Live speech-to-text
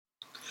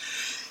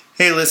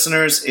Hey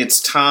listeners, it's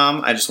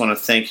Tom. I just want to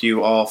thank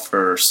you all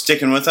for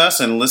sticking with us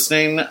and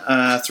listening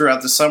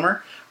throughout the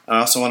summer. I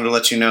also wanted to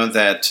let you know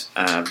that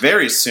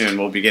very soon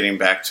we'll be getting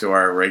back to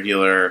our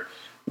regular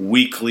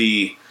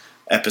weekly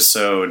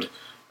episode.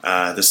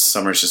 This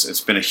summer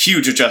it's been a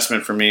huge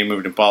adjustment for me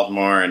moving to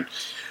Baltimore, and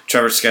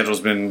Trevor's schedule's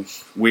been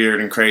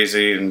weird and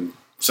crazy, and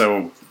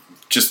so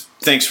just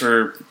thanks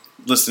for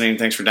listening,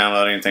 thanks for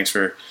downloading, thanks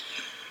for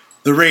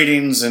the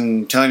ratings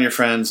and telling your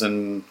friends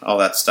and all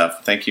that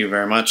stuff. Thank you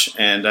very much.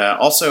 And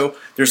also,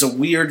 there's a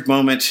weird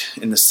moment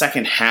in the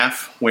second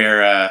half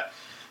where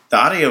the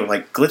audio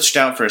glitched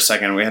out for a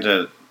second. We had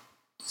to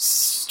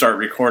start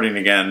recording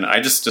again.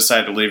 I just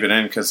decided to leave it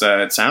in because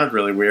it sounded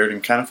really weird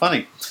and kind of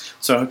funny.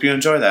 So I hope you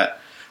enjoy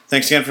that.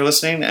 Thanks again for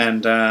listening,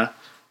 and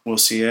we'll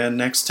see you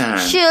next time.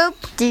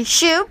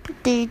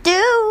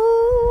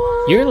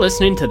 Shoop-de-shoop-de-doo. You're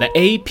listening to the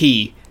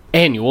AP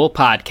Annual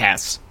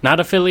Podcast, not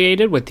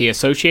affiliated with the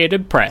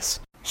Associated Press.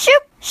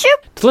 Shoop,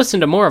 shoop. To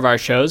listen to more of our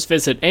shows,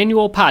 visit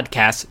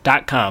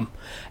annualpodcast.com.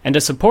 And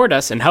to support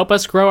us and help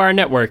us grow our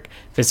network,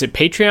 visit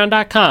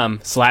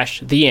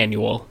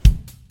patreon.com/theannual.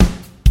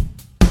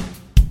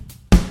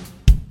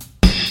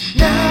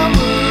 Now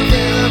we're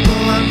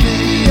available on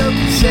video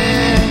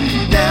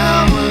cassette.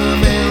 Now we're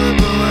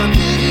available on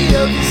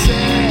video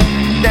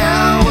cassette.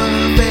 Now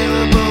we're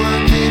available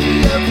on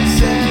video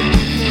cassette. You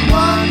can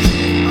watch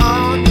it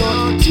on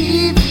your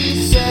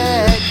TV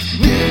set.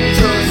 We're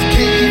just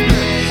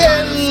keeping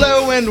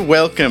Hello and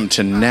welcome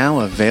to Now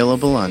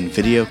Available on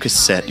Video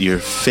Cassette, your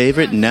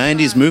favorite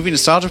 90s movie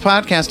nostalgia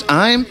podcast.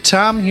 I'm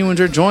Tom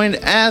Hewinger, joined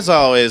as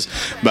always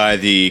by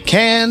the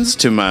cans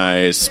to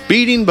my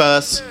speeding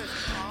bus,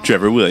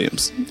 Trevor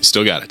Williams.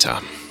 Still got it,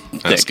 Tom.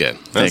 That's good.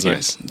 That's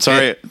nice.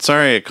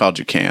 Sorry I called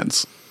you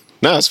cans.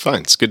 No, it's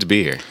fine. It's good to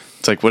be here.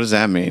 It's like, what does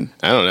that mean?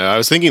 I don't know. I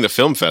was thinking the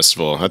film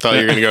festival. I thought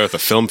you were going to go with the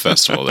film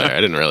festival there.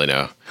 I didn't really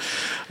know.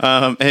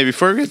 Hey,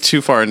 before we get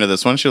too far into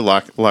this, why don't you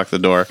lock the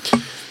door?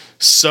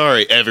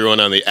 Sorry, everyone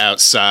on the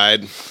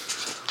outside.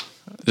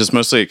 Just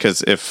mostly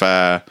because if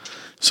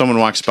someone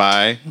walks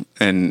by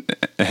and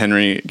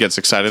Henry gets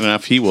excited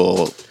enough, he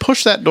will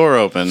push that door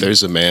open.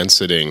 There's a man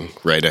sitting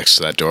right next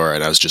to that door,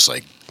 and I was just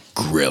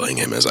grilling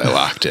him as I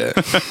locked it.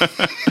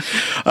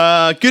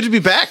 Good to be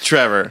back,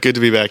 Trevor. Good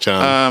to be back,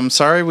 Tom. I'm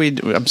sorry we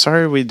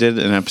did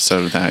an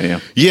episode without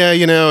you. Yeah,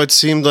 it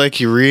seemed like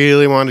you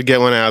really wanted to get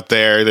one out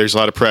there. There's a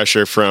lot of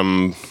pressure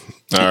from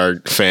our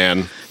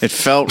fan. It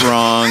felt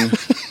wrong,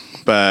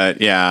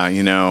 but yeah,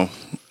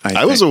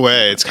 I was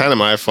away. It's kind of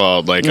my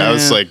fault. I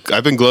was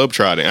I've been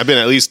globetrotting. I've been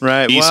at least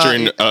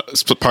eastern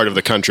part of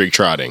the country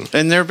trotting.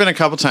 And there have been a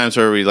couple times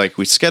where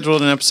we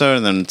scheduled an episode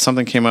and then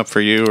something came up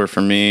for you or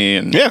for me.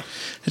 And yeah,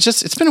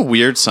 it's been a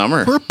weird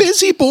summer. We're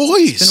busy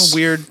boys. It's been a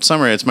weird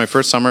summer. It's my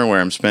first summer where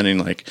I'm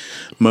spending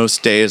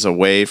most days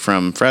away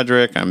from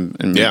Frederick. I'm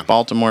in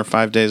Baltimore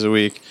 5 days a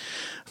week.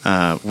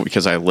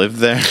 Because I live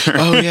there.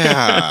 Oh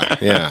yeah,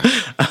 yeah.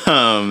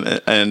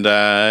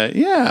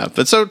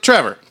 But so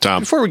Trevor,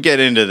 Tom, before we get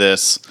into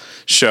this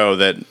show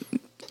that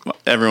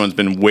everyone's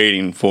been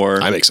waiting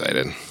for, I'm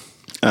excited.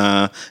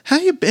 How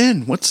you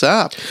been? What's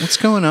up? What's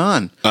going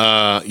on?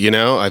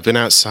 I've been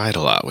outside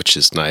a lot, which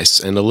is nice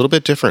and a little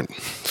bit different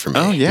for me.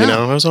 Oh yeah,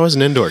 I was always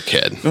an indoor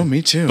kid. Oh,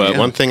 me too. But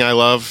one thing I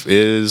love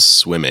is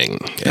swimming,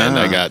 and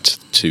I got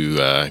to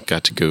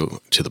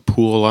go to the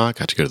pool a lot.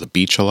 Got to go to the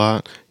beach a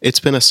lot. It's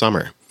been a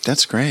summer.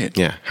 That's great.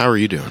 Yeah. How are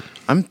you doing?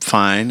 I'm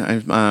fine.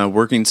 I'm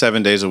working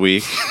 7 days a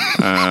week.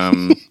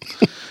 And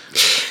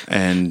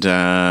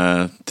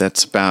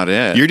that's about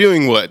it. You're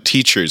doing what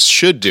teachers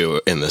should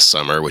do in the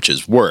summer, which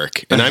is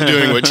work. And I'm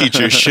doing what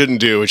teachers shouldn't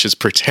do, which is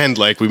pretend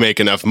like we make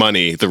enough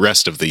money the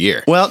rest of the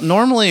year. Well,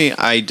 normally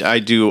I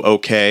do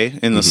okay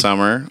in the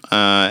summer,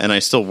 and I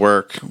still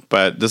work.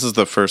 But this is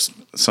the first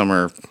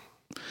summer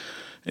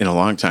in a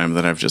long time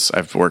that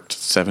I've worked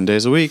 7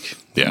 days a week.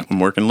 Yeah. I'm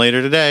working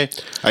later today.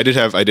 I did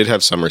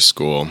have summer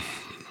school,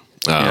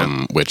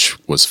 which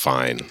was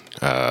fine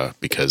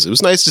because it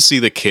was nice to see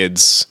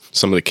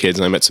some of the kids,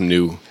 and I met some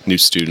new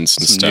students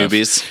and stuff.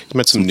 Newbies. I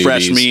met some newbies.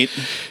 Fresh meat.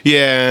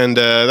 Yeah, and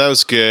that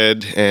was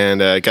good,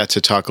 and I got to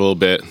talk a little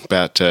bit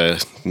about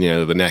the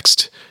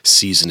next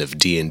season of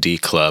D&D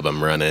club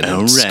I'm running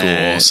in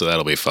school, so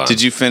that'll be fun.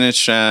 Did you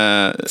finish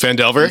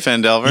Phandelver?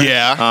 Phandelver?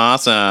 Yeah.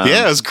 Awesome.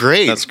 Yeah, it was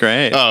great. That's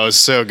great. Oh, it was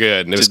so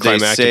good. And it was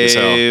climactic as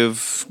hell.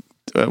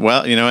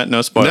 Well, you know what?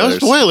 No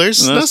spoilers.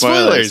 No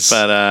spoilers.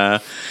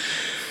 But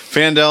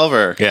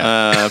Phandelver.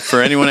 Yeah.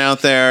 For anyone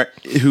out there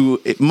who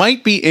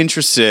might be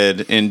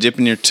interested in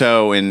dipping your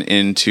toe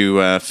into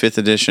 5th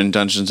edition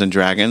Dungeons and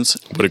Dragons.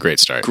 What a great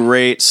start.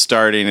 Great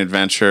starting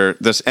adventure.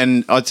 It's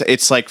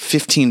like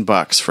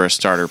 $15 for a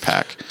starter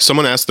pack.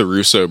 Someone asked the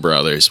Russo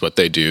brothers what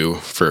they do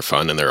for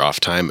fun in their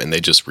off time, and they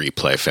just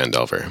replay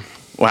Phandelver.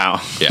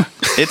 Wow. Yeah.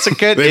 It's a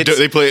good...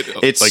 they play it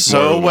It's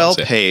so well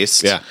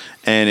paced. Yeah.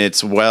 And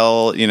it's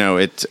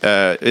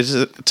is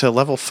it to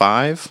level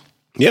 5?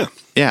 Yeah.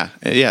 Yeah,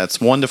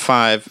 it's 1 to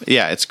 5.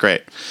 Yeah, it's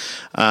great.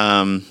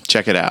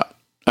 Check it out.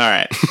 All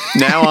right.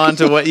 Now on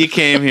to what you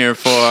came here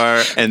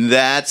for, and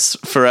that's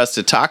for us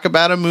to talk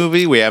about a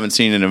movie we haven't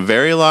seen in a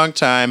very long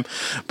time,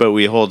 but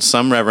we hold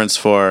some reverence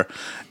for.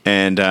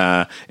 And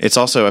it's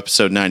also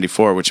episode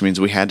 94, which means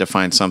we had to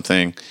find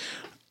something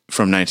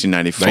from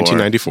 1994.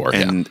 1994,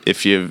 and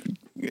if you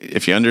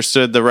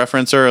understood the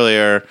reference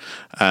earlier,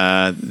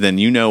 then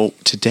you know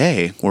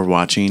today we're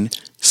watching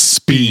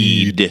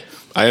Speed.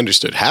 I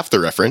understood half the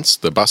reference,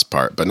 the bus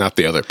part, but not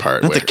the other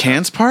part. Not the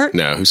cans part?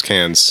 No, who's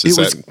Cans? Is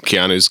that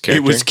Keanu's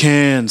character? It was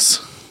cans.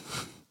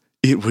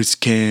 It was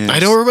cans. I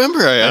don't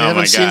remember. I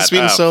haven't seen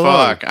Speed in so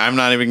long. I'm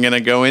not even going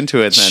to go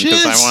into it then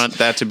because I want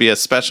that to be a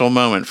special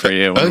moment for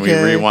you when we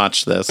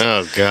rewatch this.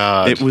 Oh,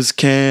 God. It was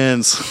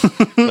cans.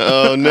 Oh,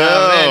 no.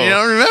 Oh, man, you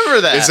don't remember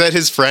that. Is that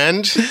his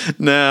friend?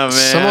 No, man.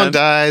 Someone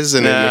dies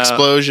in an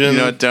explosion. You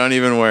know what? Don't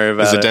even worry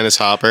about it. Is it Dennis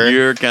Hopper?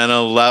 You're going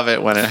to love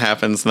it when it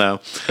happens, though.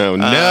 Oh,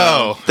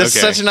 no. That's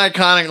such an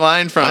iconic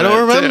line from it. I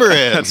don't remember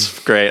it.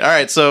 That's great. All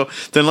right, so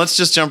then let's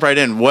just jump right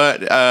in.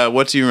 What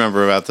do you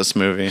remember about this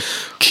movie?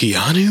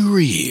 Keanu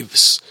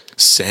Reeves,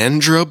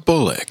 Sandra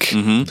Bullock,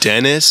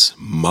 Dennis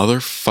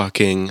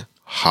motherfucking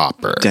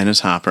Hopper. Dennis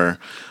Hopper.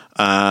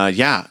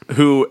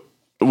 Who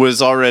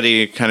was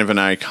already kind of an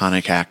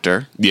iconic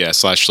actor. Yeah,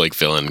 / like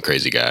villain,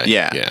 crazy guy.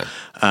 Yeah.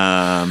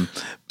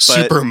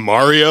 Super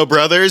Mario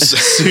Brothers.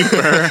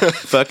 Super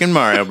fucking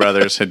Mario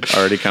Brothers had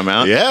already come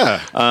out.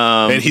 Yeah.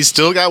 And he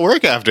still got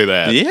work after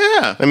that.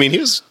 Yeah. I mean, he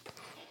was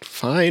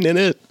fine in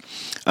it.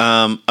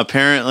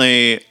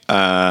 Apparently,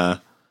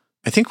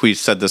 I think we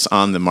said this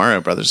on the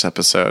Mario Brothers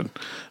episode,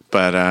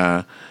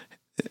 but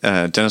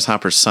Dennis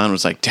Hopper's son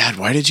was like, "Dad,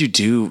 why did you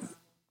do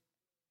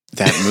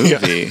that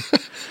movie?"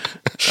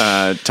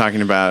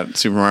 Talking about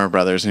Super Mario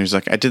Brothers, and he was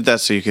like, "I did that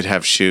so you could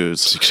have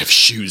shoes." So you could have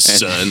shoes, And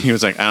son. he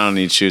was like, "I don't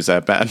need shoes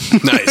that bad."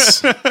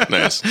 Nice.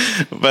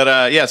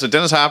 But so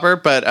Dennis Hopper,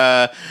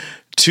 but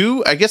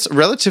two, I guess,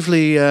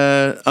 relatively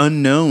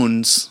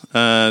unknowns,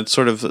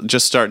 sort of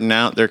just starting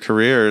out their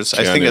careers.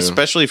 I think,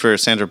 especially for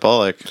Sandra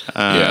Bullock,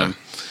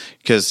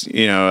 because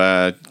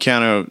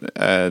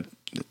Keanu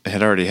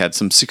had already had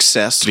some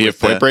success. Do you have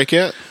Point Break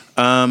yet?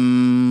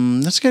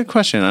 That's a good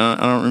question. I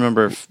don't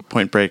remember if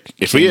Point Break.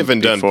 If we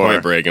haven't done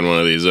Point Break in one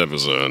of these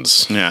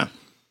episodes, yeah,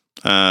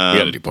 we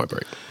got to do Point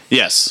Break.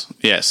 Yes,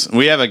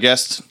 we have a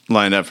guest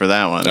lined up for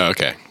that one. Oh,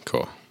 okay,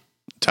 cool.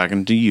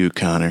 Talking to you,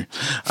 Connor.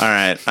 All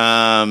right.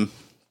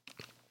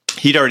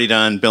 He'd already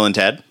done Bill and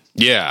Ted.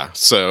 Yeah,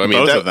 so I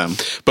mean, both of them.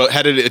 But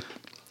had it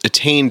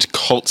attained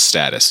cult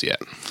status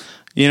yet?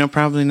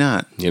 Probably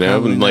not.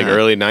 In like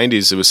early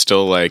 '90s, it was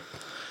still like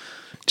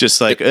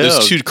just like it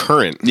was too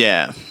current.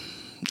 Yeah.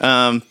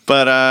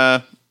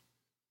 But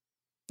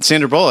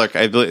Sandra Bullock,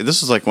 I believe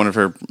this was like one of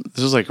her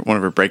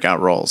breakout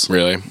roles.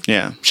 Really?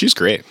 Yeah. She's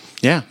great.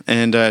 Yeah,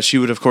 and she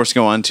would of course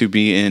go on to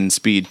be in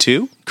Speed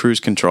 2,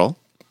 Cruise Control.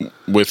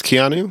 With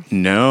Keanu?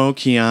 No,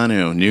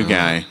 Keanu, new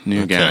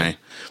guy.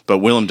 But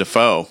Willem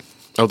Dafoe.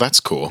 Oh, that's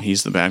cool.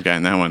 He's the bad guy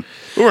in that one.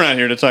 But we're not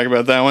here to talk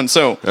about that one.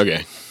 So,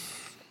 okay.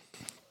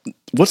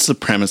 What's the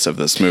premise of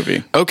this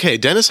movie? Okay,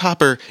 Dennis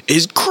Hopper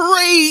is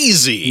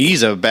crazy.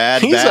 He's a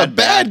bad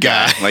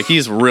guy. Like,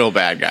 he's a real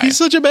bad guy. He's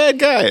such a bad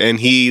guy. And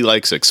he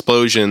likes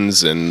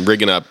explosions and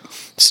rigging up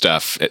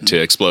stuff to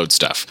explode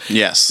stuff.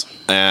 Yes.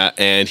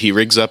 And he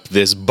rigs up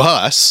this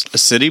bus. A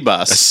city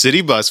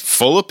bus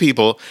full of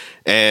people.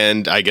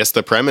 And I guess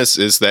the premise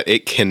is that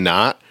it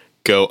cannot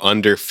go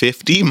under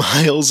 50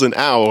 miles an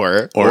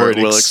hour or it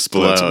will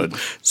explode.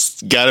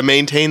 Got to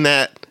maintain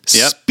that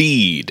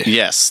speed.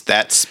 Yes,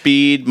 that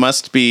speed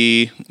must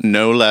be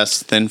no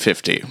less than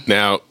 50.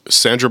 Now,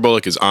 Sandra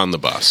Bullock is on the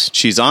bus.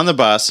 She's on the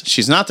bus.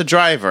 She's not the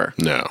driver.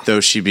 No.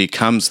 Though she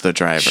becomes the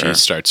driver. She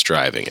starts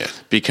driving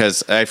it.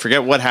 Because I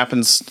forget what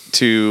happens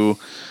to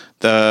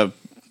the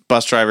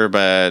bus driver,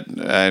 but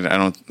I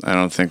don't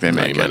think they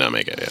make it. Might not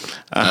make it. Yeah.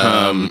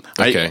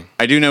 Okay.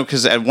 I do know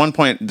because at one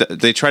point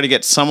they try to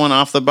get someone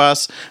off the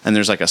bus, and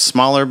there's like a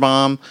smaller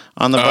bomb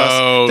on the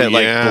bus that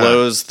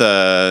blows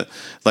the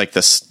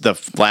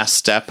last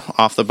step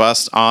off the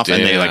bus off,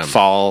 and they like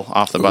fall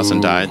off the bus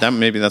and die.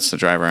 Maybe that's the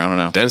driver. I don't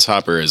know. Dennis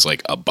Hopper is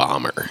like a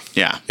bomber.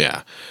 Yeah.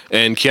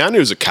 And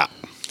Keanu's a cop.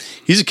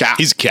 He's a cop.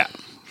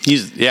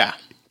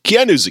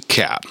 Keanu's a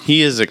cop.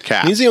 He is a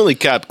cop. He's the only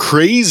cop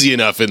crazy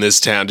enough in this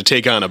town to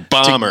take on a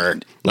bomber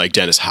like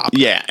Dennis Hopper.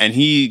 Yeah, and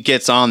he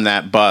gets on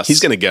that bus. He's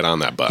going to get on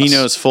that bus. He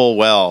knows full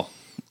well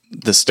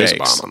the stakes.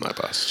 There's a bomb on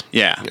that bus.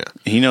 Yeah.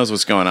 He knows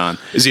what's going on.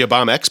 Is he a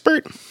bomb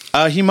expert?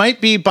 He might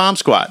be bomb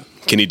squad.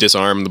 Can he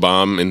disarm the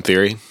bomb in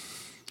theory?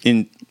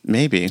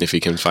 Maybe. If he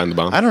can find the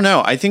bomb? I don't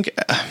know. I think...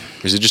 or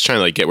is he just trying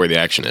to like get where the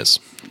action is?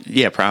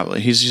 Yeah,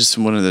 probably. He's just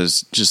one of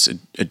those just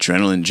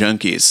adrenaline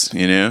junkies,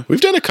 you know? We've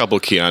done a couple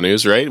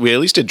Keanus, right? We at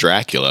least did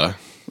Dracula.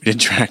 We did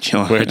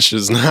Dracula. Which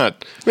is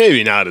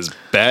maybe not his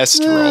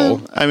best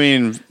role. I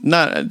mean,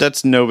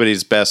 that's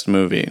nobody's best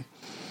movie.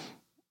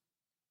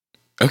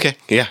 Okay,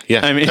 yeah.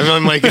 I mean,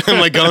 I'm like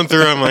going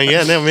through. I'm like,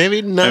 yeah, no,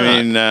 maybe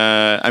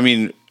not. I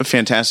mean,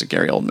 fantastic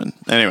Gary Oldman.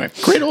 Anyway,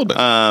 great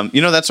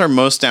Oldman. That's our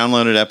most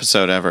downloaded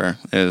episode ever.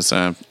 Is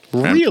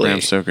really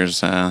Bram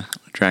Stoker's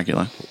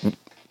Dracula.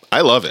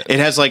 I love it. It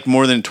has like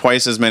more than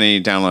twice as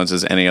many downloads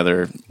as any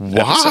other episode.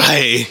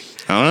 Why?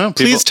 I don't know.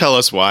 Please tell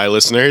us why,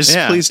 listeners.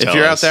 Yeah, Please tell us. if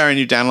you're out there and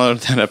you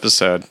downloaded that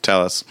episode,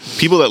 tell us.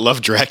 People that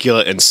love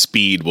Dracula and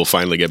Speed will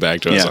finally get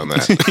back to us on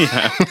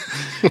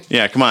that.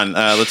 Yeah, come on.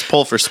 Let's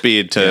pull for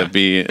Speed to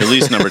be at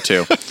least number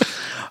 2.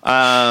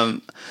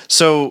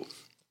 So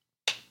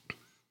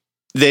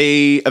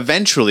they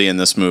eventually in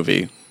this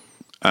movie,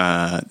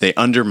 they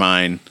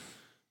undermine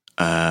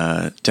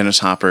Dennis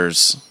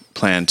Hopper's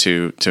plan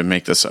to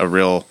make this a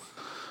real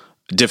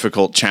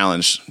difficult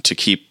challenge to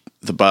keep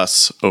the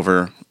bus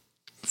over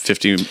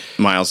 50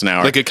 miles an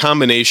hour. Like a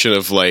combination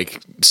of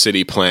like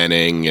city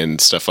planning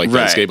and stuff like that.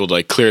 Right. It's able to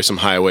like clear some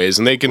highways,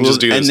 and they can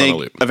just do this on a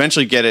loop.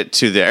 Eventually get it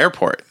to the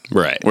airport.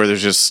 Right. Where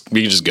there's just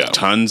We can just go.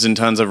 tons and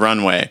tons of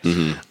runway.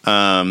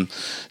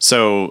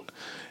 So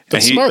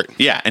That's he, smart.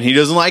 Yeah, and he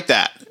doesn't like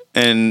that.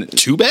 And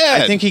Too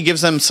bad. I think he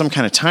gives them some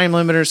kind of time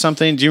limit or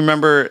something. Do you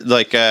remember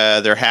like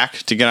their hack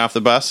to get off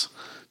the bus?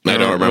 I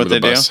don't remember what the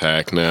they bus do?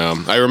 hack.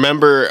 No, I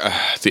remember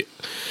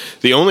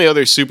the only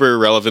other super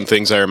relevant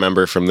things I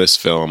remember from this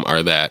film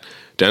are that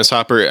Dennis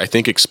Hopper, I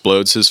think,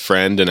 explodes his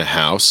friend in a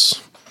house.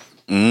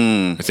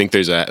 I think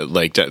there's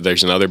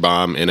another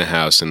bomb in a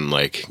house, and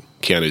like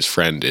Keanu's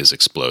friend is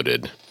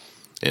exploded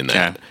in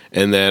that. Okay.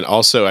 And then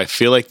also, I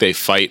feel like they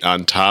fight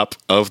on top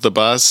of the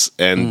bus,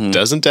 and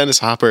doesn't Dennis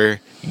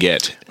Hopper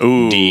get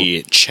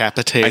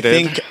decapitated? I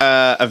think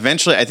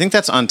eventually, I think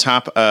that's on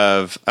top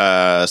of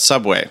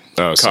subway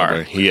car.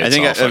 Subway. He I gets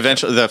think all fucked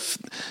eventually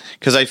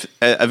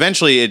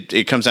eventually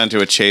it comes down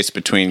to a chase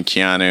between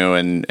Keanu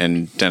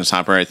and Dennis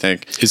Hopper. I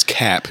think his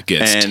cap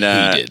gets and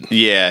heated,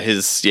 he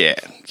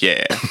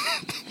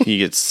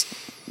gets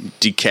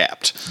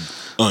decapped.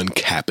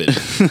 uncapped.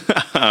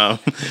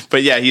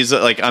 But yeah, he's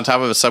like on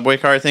top of a subway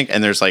car, I think,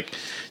 and there's like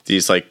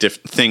these like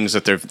things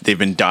that they've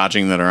been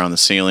dodging that are on the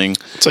ceiling.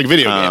 It's like a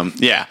video game.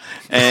 Yeah,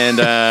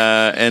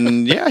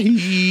 and yeah,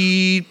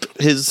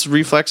 his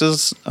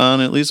reflexes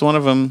on at least one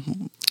of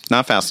them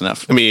not fast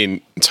enough. I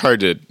mean, it's hard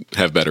to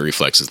have better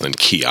reflexes than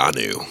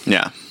Keanu.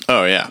 Yeah.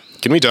 Oh yeah.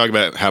 Can we talk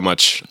about how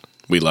much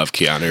we love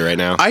Keanu right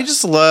now? I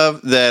just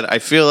love that. I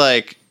feel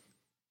like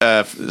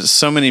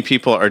so many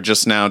people are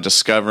just now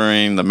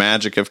discovering the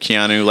magic of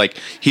Keanu. Like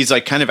he's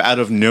like kind of out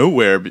of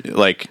nowhere,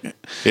 like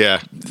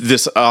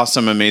this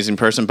awesome, amazing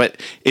person.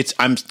 But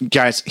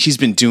guys, he's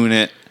been doing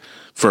it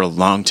for a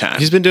long time.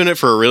 He's been doing it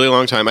for a really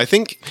long time. I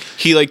think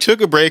he like took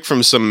a break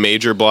from some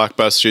major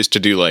blockbusters to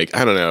do like,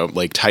 I don't know,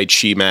 like Tai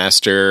Chi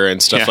Master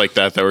and stuff like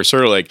that were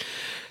sort of like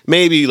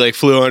maybe like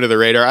flew under the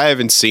radar. I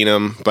haven't seen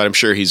him, but I'm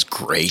sure he's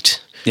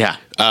great. Yeah.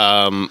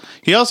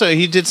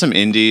 He did some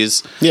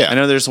indies. Yeah. I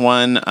know there's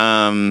one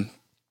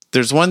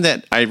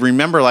that I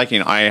remember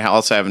liking. I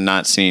also have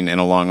not seen in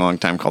a long, long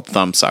time called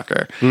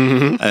Thumbsucker.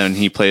 And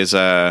he plays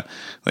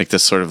like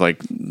this sort of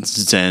like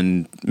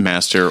Zen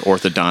master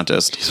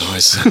orthodontist. He's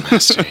always a Zen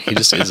master. He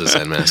just is a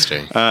Zen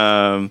master.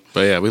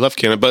 But yeah, we love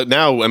Keanu. But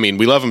now, I mean,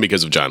 we love him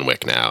because of John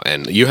Wick now.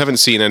 And you haven't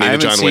seen any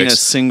of the John Wicks. A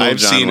single I've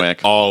John seen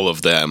Wick. all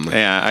of them.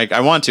 Yeah,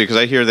 I want to because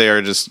I hear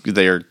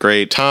they are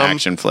great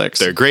action flicks.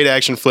 They're great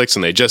action flicks,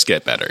 and they just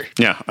get better.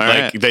 Yeah, all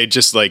right. They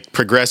just like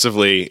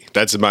progressively.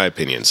 That's my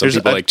opinion. Some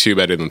people like 2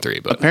 better than 3,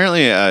 but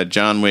apparently a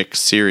John Wick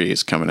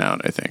series coming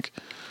out. I think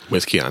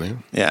with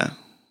Keanu. Yeah,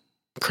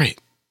 great.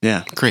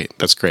 Yeah, great.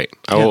 That's great.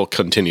 I will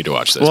continue to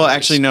watch this. Well,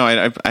 actually, no.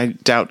 I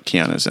doubt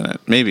Keanu's in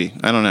it. Maybe.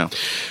 I don't know.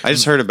 I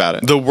just heard about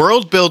it. The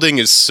world building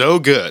is so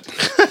good.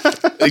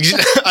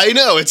 I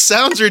know it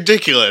sounds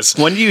ridiculous.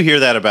 When do you hear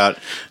that about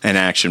an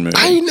action movie?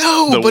 I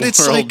know, but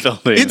it's like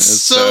building it's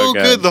so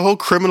good. The whole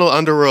criminal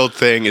underworld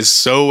thing is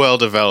so well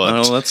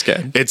developed. Oh, that's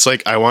good. It's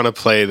like I want to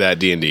play that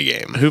D&D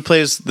game. Who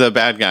plays the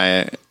bad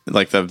guy?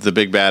 Like the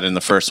big bad in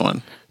the first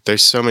one?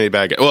 There's so many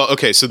bad guys. Well,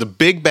 okay, so the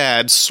big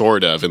bad,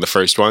 sort of, in the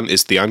first one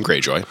is Theon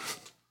Greyjoy.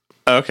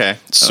 Okay.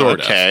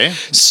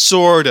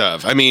 Sort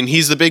of. I mean,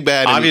 he's the big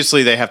bad.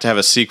 Obviously, they have to have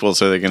a sequel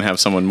so they can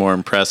have someone more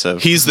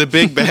impressive. He's the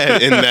big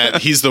bad in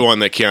that he's the one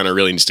that Keanu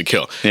really needs to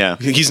kill. Yeah.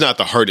 He's not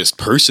the hardest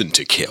person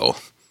to kill.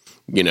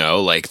 You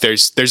know, like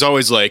there's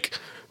always like,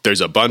 there's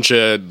a bunch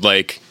of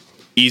like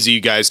easy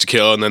guys to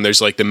kill, and then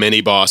there's like the mini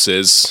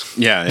bosses.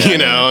 Yeah. You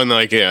know, and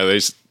like,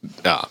 there's,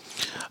 so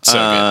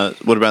good.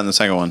 What about in the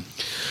second one?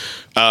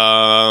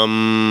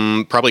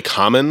 Probably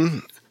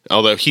Common,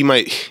 although he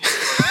might.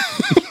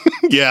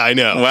 Yeah, I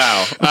know.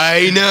 Wow,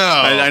 I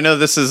know. I know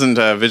this isn't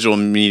a visual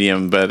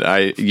medium, but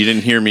you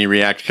didn't hear me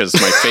react because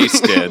my face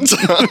did.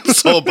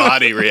 His whole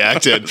body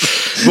reacted.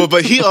 Well,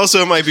 but he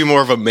also might be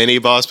more of a mini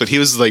boss, but he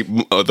was like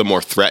the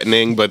more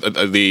threatening. But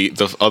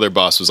the other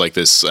boss was like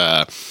this. He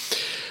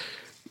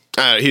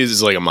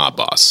was like a mob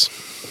boss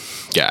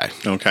guy.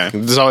 Okay,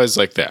 there's always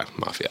like that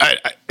mafia.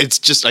 It's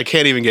just I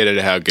can't even get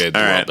into how good the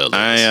world building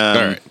is. All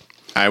right.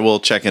 I will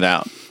check it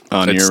out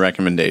on your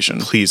recommendation.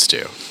 Please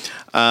do.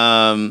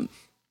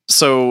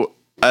 So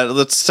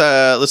let's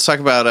talk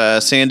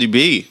about Sandy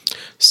B.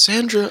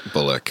 Sandra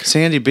Bullock.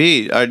 Sandy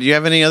B. Do you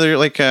have any other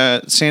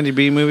Sandy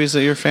B movies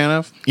that you're a fan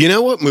of? You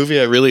know what movie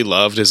I really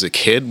loved as a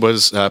kid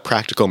was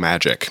Practical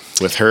Magic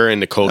with her and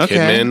Nicole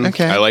Kidman.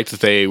 Okay. I liked that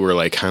they were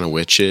like kind of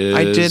witches.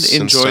 I did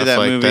and enjoy stuff that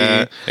like movie.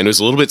 that. And it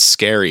was a little bit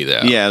scary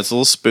though. Yeah, it's a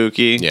little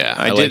spooky. Yeah,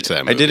 I liked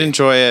that I did movie.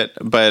 enjoy it,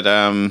 but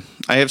I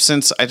have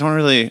since I don't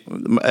really.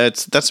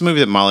 That's a movie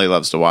that Molly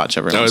loves to watch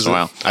every once in a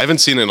while. I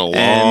haven't seen it in a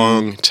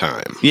long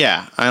time.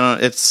 Yeah, I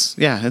don't. It's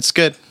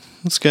good.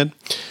 It's good.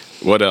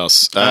 What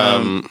else?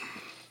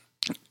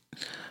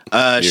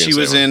 She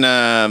was in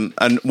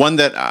one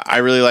that I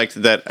really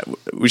liked. That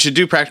we should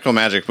do Practical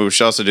Magic, but we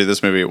should also do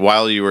this movie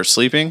While You Were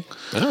Sleeping.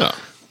 Oh,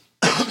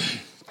 I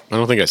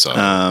don't think I saw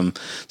it.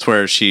 It's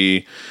where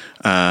she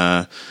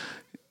saves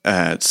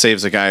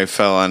a guy who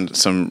fell on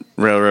some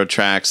railroad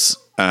tracks.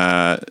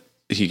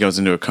 He goes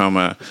into a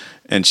coma,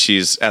 and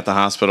she's at the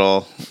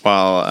hospital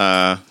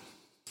while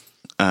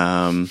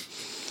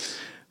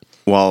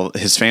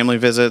his family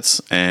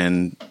visits,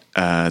 and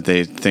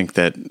they think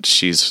that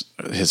she's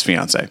his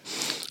fiance.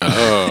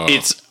 Oh,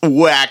 It's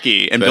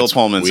wacky, and Bill that's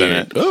Pullman's in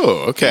weird. it.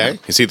 Oh, okay.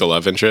 Is he the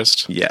love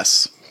interest?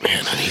 Yes. Man,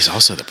 and he's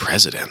also the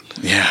president.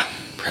 Yeah.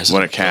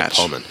 President What a Bill catch.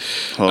 Pullman.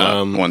 Hold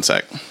on 1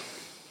 sec.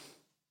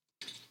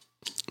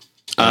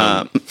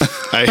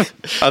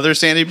 Other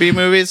Sandy B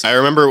movies? I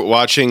remember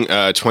watching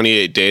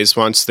 28 Days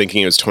once,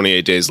 thinking it was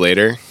 28 Days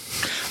Later.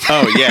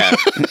 Oh, yeah.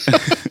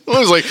 I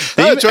was like,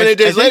 28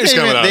 Days Later's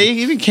coming on. They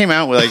even came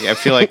out with, I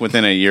feel like,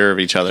 within a year of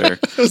each other.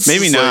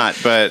 Maybe just not,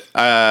 but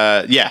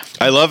yeah.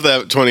 I love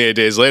that 28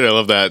 Days Later. I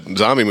love that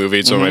zombie movie.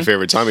 It's one of my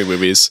favorite zombie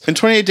movies. In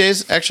 28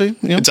 Days, actually,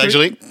 It's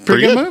actually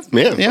pretty good move.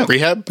 move. Yeah.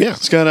 Rehab. Yeah.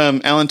 It's got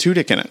Alan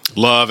Tudyk in it.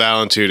 Love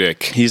Alan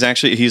Tudyk. He's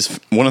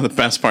one of the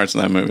best parts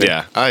of that movie.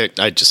 Yeah.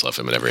 I just love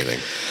him and everything.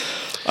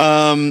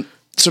 So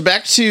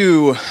back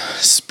to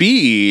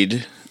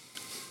Speed.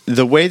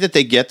 The way that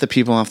they get the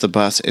people off the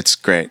bus, it's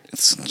great.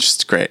 It's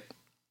just great.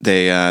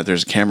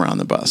 There's a camera on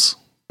the bus,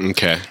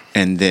 Okay.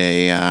 and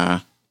they,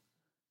 I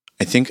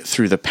think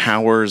through the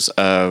powers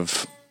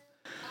of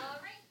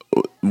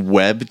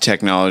web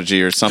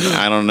technology or something,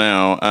 I don't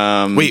know.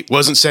 Wait,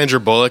 wasn't Sandra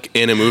Bullock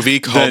in a movie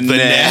called The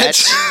Net?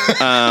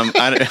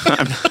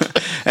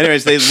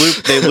 Anyways, they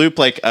loop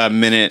like a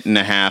minute and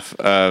a half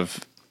of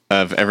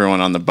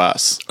everyone on the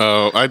bus.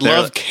 Oh, I'd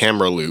love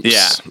camera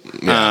loops.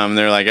 Yeah.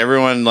 They're like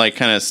everyone like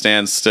kind of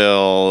stands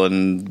still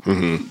and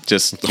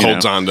just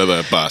Holds on to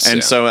the bus.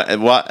 And yeah. so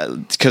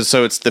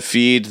it's the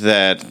feed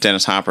that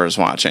Dennis Hopper is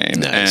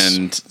watching, Nice.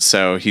 and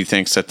so he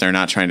thinks that they're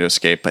not trying to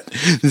escape, but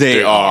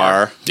they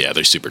are. Yeah,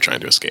 they're super trying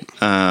to escape.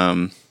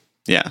 Yeah.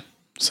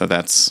 So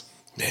that's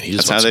Man, he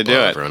just that's how wants they to blow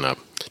do it. everyone up.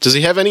 Does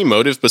he have any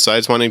motive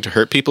besides wanting to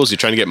hurt people? Is he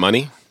trying to get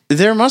money?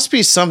 there must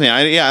be something.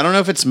 I don't know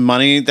if it's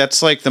money.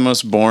 That's like the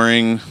most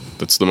boring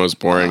That's the most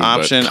boring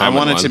option. But I common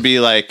want it one. to be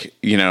like,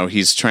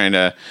 he's trying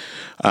to,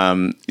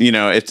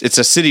 it's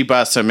a city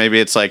bus, so maybe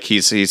it's like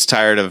he's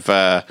tired of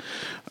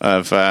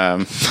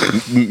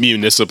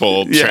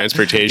municipal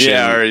transportation.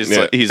 Yeah, or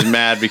he's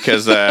mad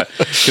because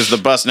the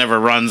bus never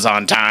runs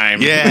on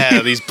time.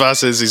 Yeah, these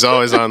buses. He's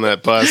always on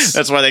that bus.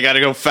 That's why they got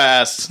to go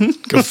fast.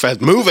 Go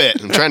fast, move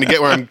it. I'm trying to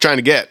get where I'm trying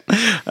to get.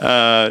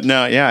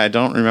 No, yeah, I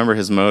don't remember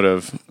his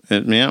motive.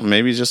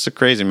 Maybe he's just a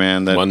crazy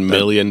man. $1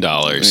 million.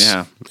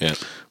 Yeah. Yeah.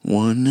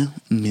 1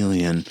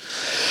 million.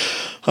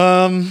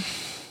 But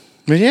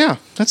yeah,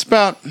 that's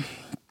about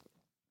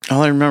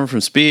all I remember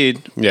from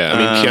Speed. Yeah, I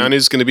mean,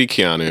 Keanu's going to be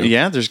Keanu.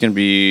 Yeah, there's going to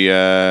be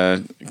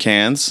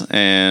cans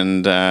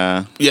and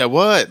Yeah,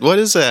 what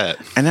is that?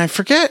 and I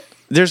forget.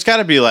 There's got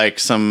to be like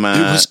some.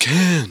 It was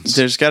cans.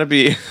 There's got to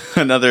be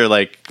another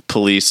like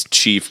police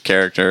chief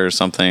character or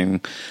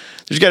something.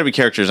 There's got to be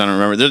characters I don't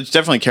remember. There's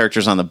definitely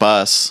characters on the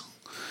bus.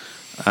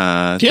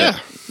 Yeah.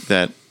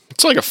 That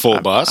It's like a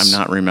full bus. I'm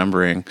not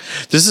remembering.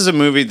 This is a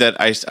movie that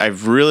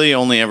I've really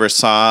only ever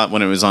saw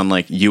when it was on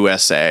like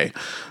USA,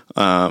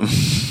 or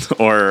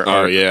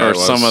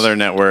some other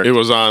network. It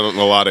was on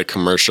a lot of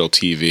commercial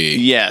TV.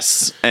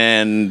 Yes,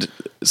 and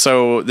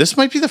so this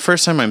might be the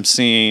first time I'm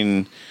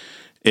seeing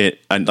it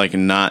like a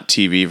not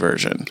TV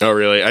version. Oh,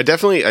 really? I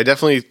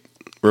definitely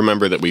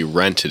remember that we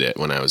rented it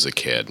when I was a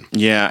kid.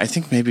 Yeah, I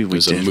think maybe we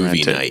was a did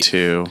movie rent it night.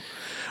 too.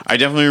 I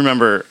definitely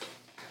remember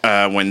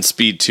when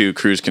Speed 2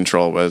 Cruise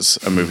Control was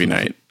a movie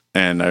night,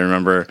 and I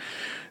remember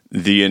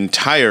the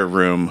entire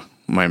room,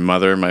 my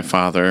mother, my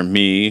father,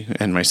 me,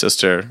 and my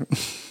sister,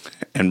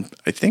 and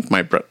I think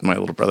my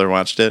little brother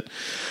watched it,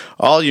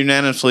 all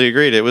unanimously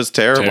agreed it was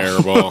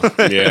terrible.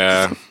 Terrible.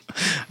 Yeah.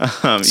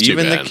 too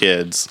Even the bad.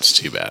 kids. It's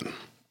too bad.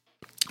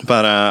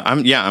 But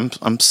I'm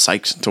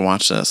psyched to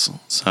watch this.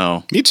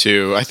 So Me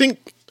too. I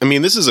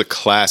mean, this is a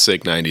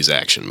classic 90s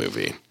action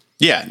movie.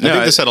 yeah, I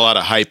think this had a lot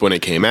of hype when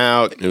it came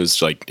out. It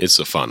was like, it's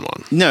a fun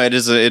one. No,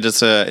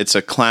 it's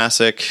a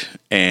classic,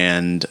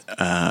 and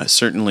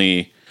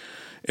certainly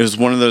it was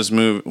one of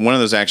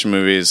those action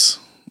movies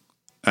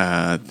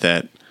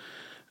that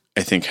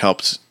I think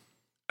helped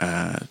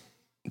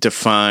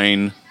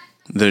define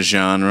the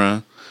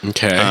genre.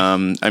 Okay.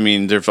 I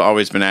mean, there've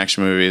always been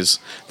action movies.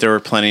 There were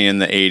plenty in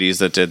the 80s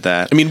that did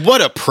that. I mean,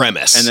 what a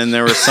premise. And then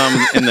there were some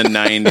in the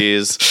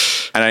 90s.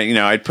 And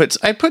I'd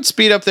put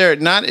Speed up there.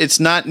 It's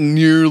not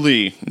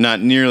nearly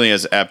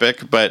as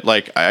epic, but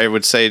like I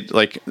would say,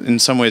 like in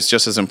some ways,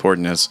 just as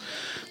important as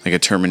like a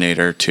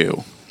Terminator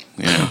 2.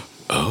 You know?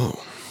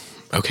 Oh,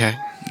 okay.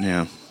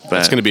 Yeah, but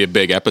That's going to be a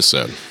big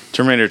episode.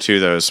 Terminator 2,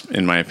 though, is,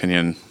 in my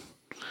opinion,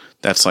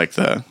 that's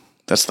the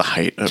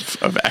height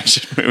of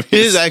action movies. It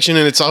is action,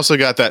 and it's also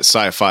got that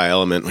sci-fi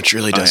element, which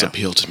really does yeah.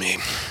 appeal to me.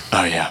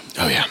 Oh yeah,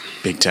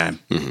 big time.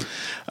 Mm-hmm.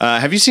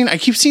 Have you seen? I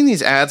keep seeing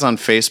these ads on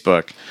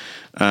Facebook.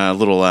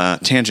 Little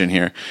tangent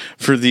here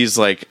for these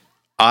like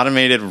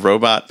automated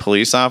robot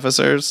police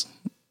officers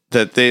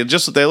that they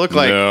look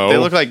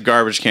like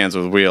garbage cans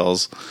with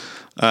wheels.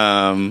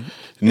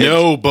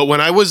 No, but when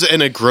I was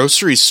in a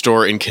grocery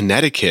store in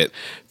Connecticut,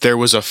 there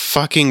was a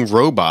fucking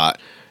robot.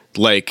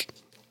 Like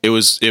it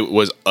was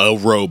a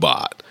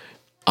robot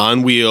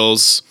on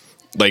wheels,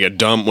 like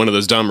one of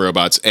those dumb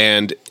robots,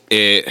 and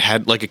it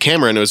had like a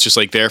camera, and it was just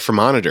like there for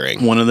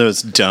monitoring. One of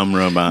those dumb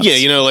robots.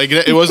 Yeah, like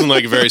it wasn't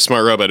like a very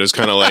smart robot. It was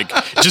kind of like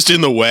just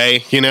in the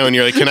way, and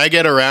you're like, "Can I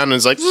get around?" And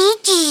it's like,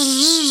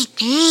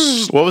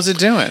 what was it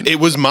doing? it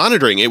was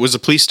monitoring. It was a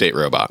police state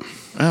robot.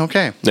 Oh,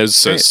 okay. It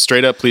was a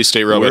straight up police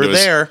state robot. We're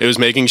there. It was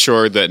making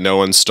sure that no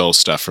one stole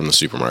stuff from the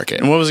supermarket.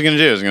 And what was it going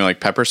to do? Was it going to like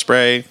pepper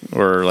spray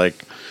or like?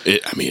 Does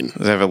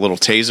it have a little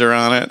taser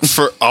on it?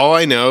 For all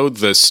I know,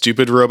 the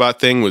stupid robot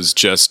thing was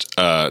just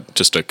a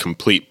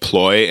complete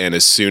ploy. And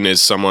as soon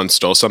as someone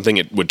stole something,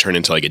 it would turn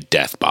into like a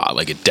death bot,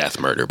 like a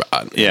death murder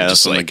bot. Yeah, and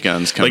just like the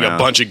guns come out. a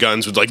bunch of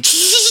guns would like,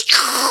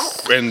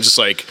 and just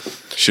like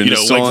Shouldn't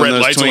have like stolen red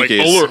those lights, and like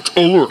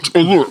Twinkies.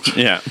 alert.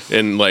 Yeah,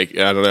 and like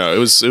I don't know, it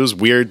was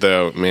weird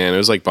though, man. It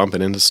was like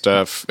bumping into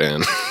stuff,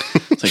 and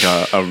it's like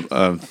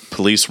a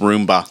police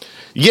Roomba.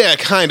 yeah,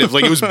 kind of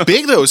like it was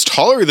big though. It was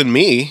taller than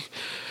me.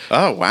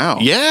 Oh wow!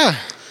 Yeah,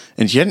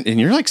 and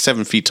you're like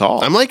 7 feet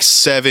tall. I'm like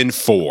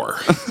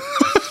 7'4".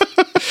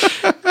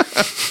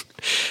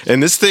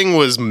 And this thing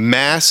was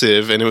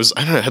massive, and it was,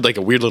 I don't know, it had like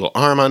a weird little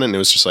arm on it, and it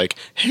was just like,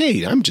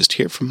 hey, I'm just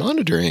here for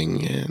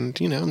monitoring, and,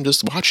 I'm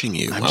just watching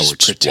you while we're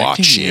just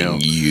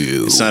watching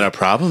you. It's not a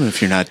problem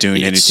if you're not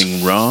doing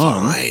anything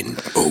wrong. Fine.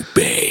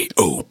 Obey.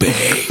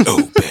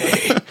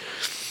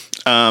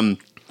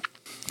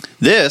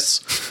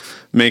 This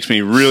makes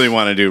me really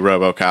want to do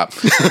RoboCop.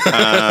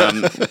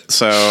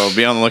 So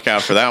be on the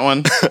lookout for that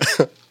one.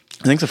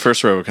 I think the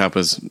first RoboCop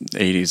was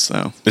 80s,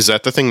 though. Is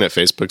that the thing that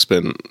Facebook's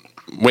been...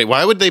 Wait,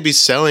 why would they be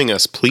selling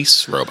us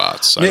police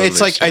robots? I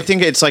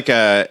think it's like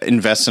a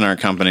invest in our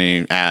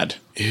company ad.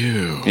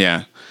 Ew.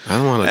 Yeah. I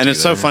don't want to. And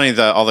it's so funny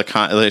that all the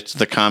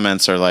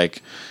comments are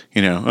like,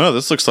 oh,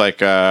 this looks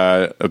like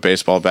a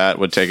baseball bat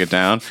would take it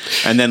down.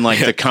 And then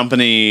the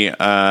company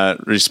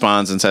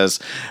responds and says,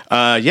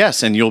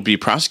 yes, and you'll be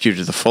prosecuted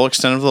to the full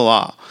extent of the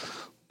law.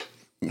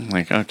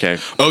 Like, okay.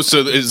 Oh, so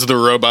is the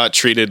robot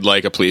treated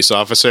like a police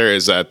officer?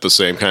 Is that the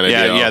same kind of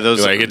deal? Yeah,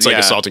 it's like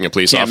assaulting a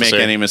police officer. Can't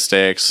make any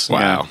mistakes.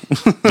 Wow.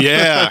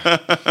 Yeah.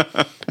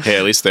 Hey,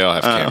 at least they all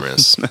have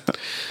cameras.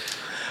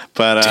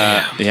 But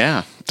Damn.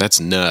 yeah.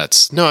 That's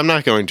nuts. No, I'm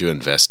not going to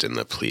invest in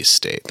the police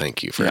state.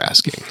 Thank you for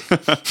asking.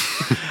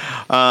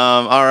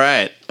 All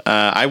right.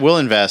 I will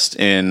invest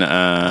in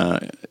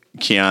a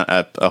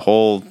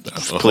whole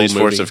police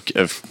force of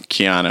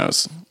Keanu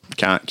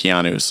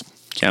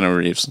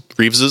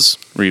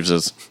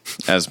Reeves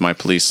as my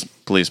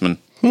policeman.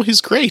 Well,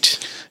 he's great.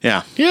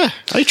 Yeah. Yeah,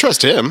 I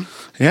trust him.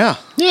 Yeah.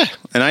 Yeah.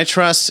 And I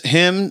trust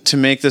him to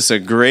make this a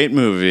great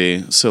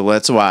movie, so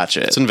let's watch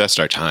it. Let's invest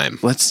our time.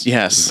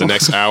 Yes. The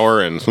next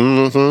hour and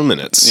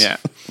minutes. Yeah.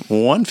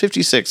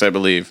 1:56, I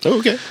believe. Oh,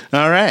 okay.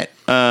 All right.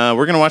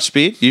 We're going to watch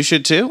Speed. You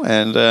should too.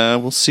 And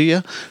we'll see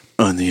you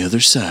on the other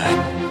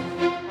side.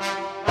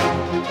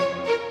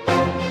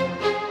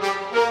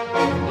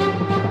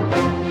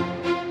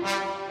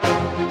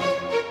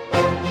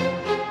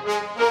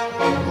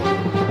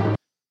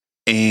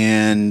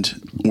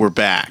 And we're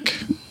back.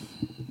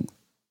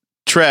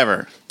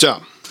 Trevor.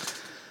 Dumb.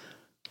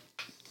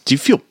 Do you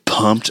feel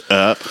pumped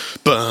up?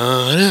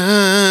 All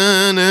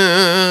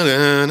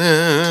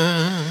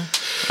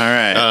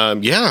right.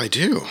 Yeah, I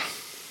do.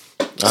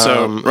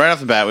 So right off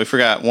the bat, we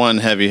forgot one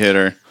heavy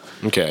hitter.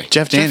 Okay.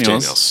 Jeff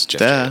Daniels. Jeff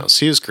Daniels.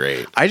 He was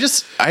great.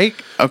 He's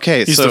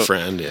the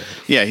friend, yeah.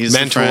 Yeah, he's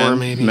mentor, the friend,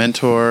 maybe.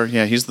 Mentor.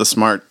 Yeah, he's the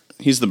smart.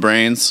 He's the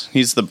brains.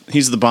 He's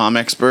the bomb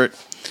expert.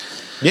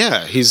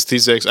 Yeah, he's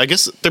I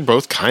guess they're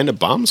both kind of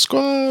bomb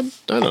squad.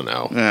 I don't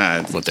know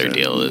what their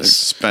deal is.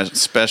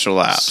 Special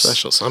ops.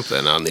 Special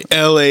something on the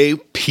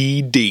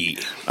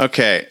LAPD.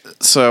 Okay,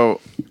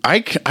 so I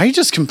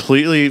just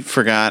completely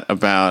forgot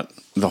about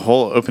the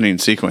whole opening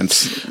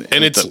sequence.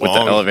 And it's with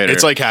long. the elevator.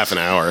 It's like half an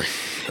hour of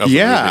the movie.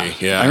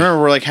 Yeah. I remember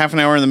we're like half an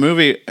hour in the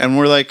movie and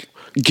we're like,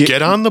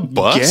 get on the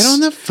bus. Get on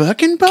the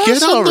fucking bus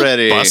Get on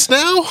already. the bus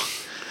now?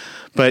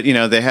 But,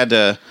 they had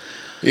to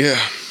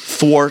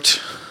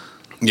thwart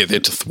Yeah, they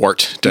had to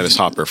thwart Dennis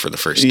Hopper for the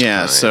first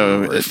time.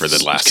 Or for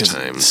the last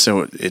time.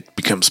 So it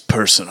becomes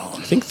personal.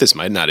 I think this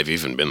might not have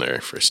even been their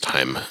first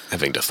time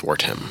having to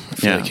thwart him. I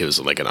feel like it was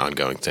like an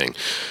ongoing thing.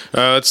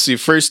 Let's see.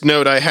 First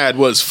note I had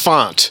was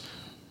font.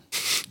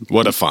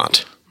 What a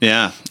font.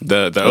 Yeah.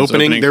 The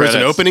opening there was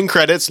an opening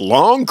credits,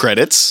 long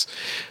credits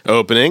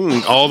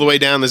opening all the way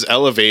down this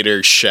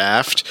elevator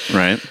shaft.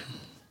 Right.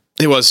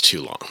 It was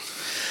too long.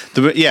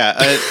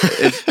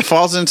 It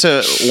falls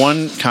into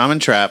one common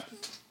trap,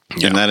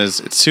 and that is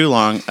it's too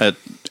long. An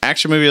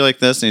action movie like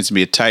this needs to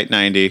be a tight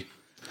 90,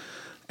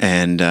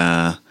 and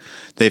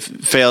they've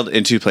failed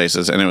in two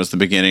places, and it was the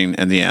beginning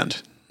and the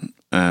end,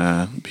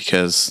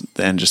 because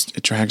the end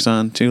it drags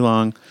on too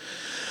long.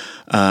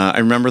 I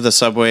remember the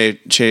subway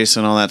chase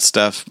and all that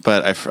stuff,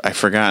 but I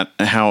forgot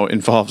how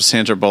involved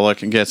Sandra Bullock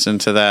gets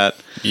into that.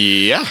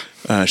 Yeah.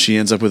 She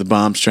ends up with a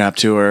bomb strapped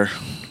to her.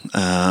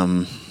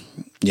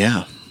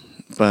 Yeah.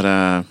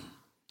 But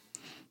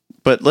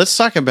let's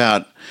talk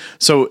about,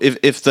 so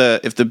if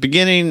the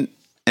beginning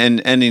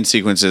and ending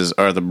sequences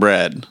are the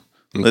bread,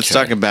 let's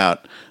talk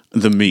about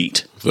the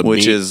meat,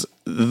 which is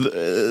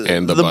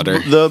the butter.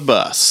 The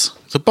bus.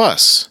 The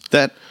bus.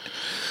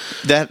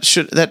 That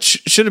should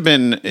have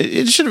been.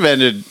 It should have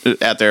ended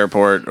at the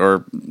airport or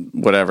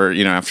whatever.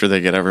 After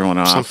they get everyone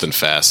off. Something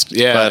fast.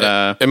 Yeah. But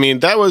I mean,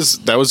 that was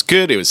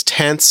good. It was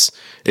tense.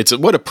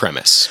 What a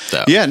premise,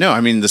 though. Yeah. No.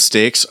 I mean, the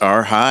stakes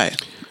are high,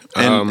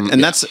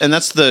 and that's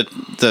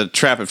the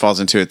trap it falls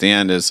into at the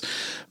end is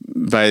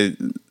by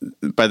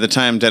the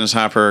time Dennis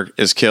Hopper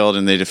is killed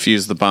and they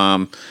defuse the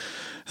bomb.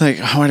 Like,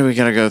 why do we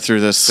got to go through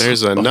this?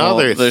 There's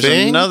another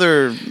thing.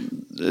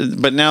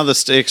 But now the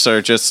stakes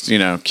are just,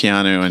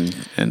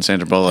 Keanu and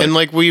Sandra Bullock. And,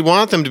 we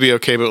want them to be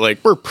okay, but,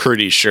 we're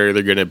pretty sure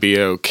they're going to be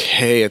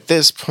okay at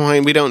this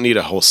point. We don't need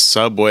a whole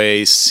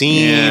subway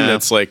scene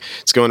that's,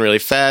 it's going really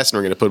fast, and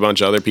we're going to put a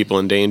bunch of other people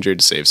in danger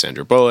to save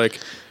Sandra Bullock.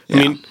 Yeah. I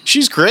mean,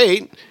 she's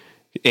great.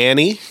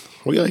 Annie.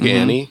 We like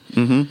Annie.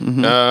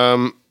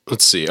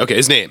 Let's see. Okay,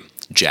 his name.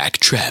 Jack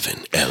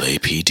Traven,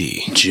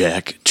 LAPD.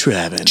 Jack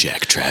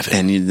Traven.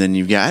 And then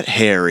you've got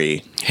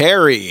Harry.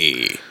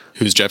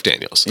 Who's Jeff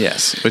Daniels.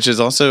 Yes, which is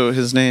also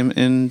his name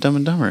in Dumb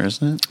and Dumber,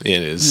 isn't it?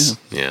 It is,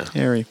 yeah.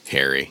 Harry.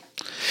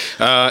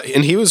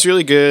 And he was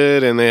really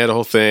good, and they had a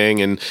whole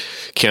thing, and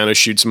Keanu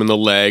shoots him in the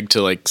leg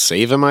to,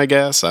 save him, I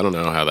guess. I don't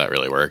know how that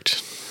really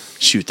worked.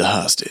 Shoot the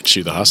hostage,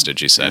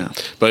 he said. Yeah.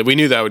 But we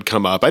knew that would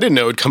come up. I didn't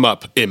know it would come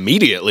up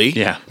immediately.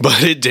 Yeah.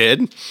 But it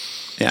did.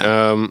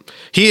 Yeah.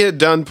 He had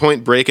done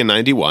Point Break in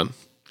 91.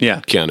 Yeah.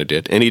 Keanu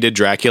did. And he did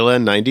Dracula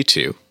in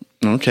 92.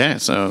 Okay,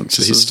 so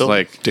he's still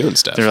doing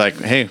stuff. They're like,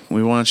 hey,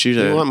 we want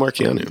more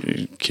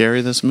Keanu.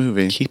 Carry this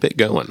movie. Keep it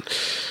going.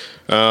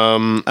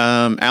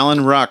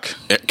 Alan Ruck.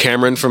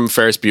 Cameron from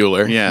Ferris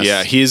Bueller. Yes.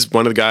 Yeah, he's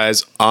one of the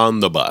guys on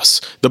the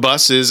bus. The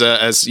bus is,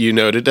 as you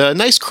noted, a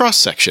nice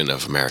cross-section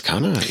of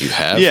Americana. You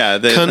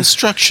have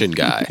construction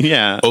guy.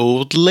 Yeah.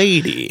 Old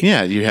lady.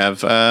 Yeah, you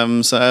have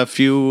a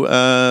few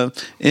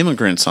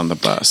immigrants on the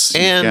bus.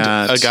 And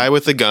a guy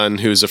with a gun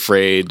who's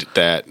afraid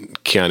that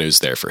Keanu's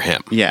there for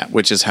him. Yeah,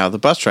 which is how the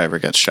bus driver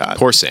gets shot.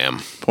 Poor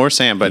Sam.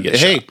 But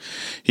hey,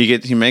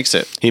 he makes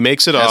it. He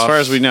makes it off. As far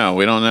as we know.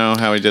 We don't know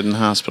how he did in the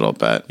hospital,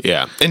 but...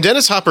 Yeah. And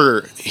Dennis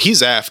Hopper,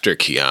 he's after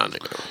Keanu.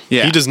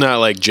 Yeah. He does not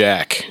like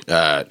Jack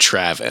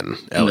Traven,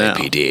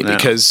 LAPD, No.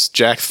 because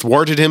Jack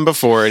thwarted him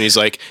before, and he's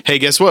like, hey,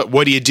 guess what?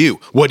 What do you do?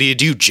 What do you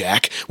do,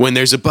 Jack, when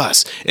there's a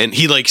bus? And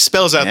he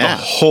spells out the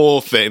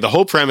whole thing. The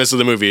whole premise of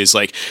the movie is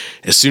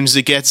as soon as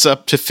it gets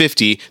up to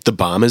 50, the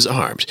bomb is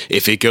armed.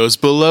 If it goes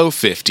below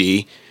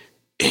 50,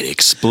 it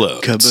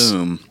explodes.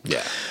 Kaboom.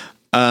 Yeah.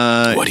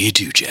 What do you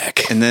do,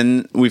 Jack? And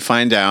then we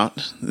find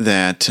out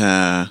that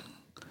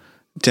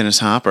Dennis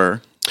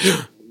Hopper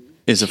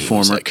is a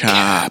former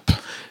cop,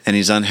 and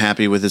he's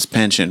unhappy with his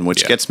pension,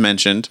 which gets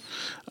mentioned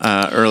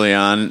early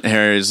on.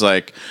 Harry's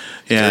like,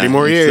 30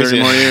 more years.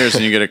 30 more years,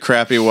 and you get a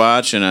crappy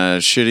watch and a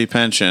shitty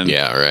pension.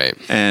 Yeah, right.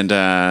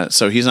 And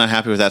so he's not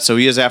happy with that. So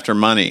he is after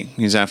money.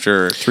 He's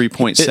after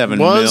 $3.7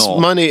 million. It was mil.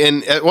 money,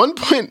 and at one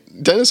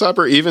point, Dennis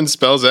Hopper even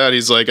spells out,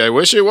 he's like, I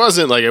wish it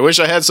wasn't. I wish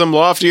I had some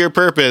loftier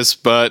purpose,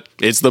 but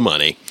it's the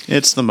money.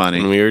 It's the money.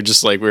 And we were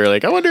just I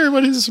wonder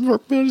what his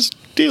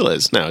deal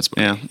is. No, it's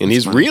money. Yeah, and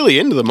he's really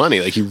into the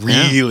money. He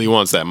really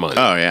wants that money.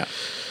 Oh, yeah.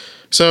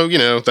 So,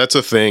 that's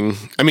a thing.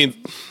 I mean,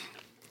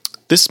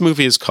 this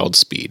movie is called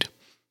Speed.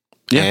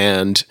 Yeah.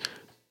 And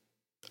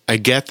I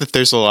get that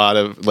there's a lot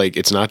of,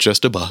 it's not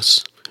just a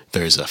bus.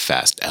 There's a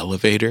fast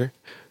elevator.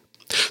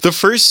 The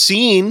first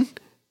scene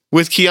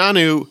with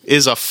Keanu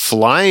is a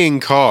flying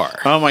car.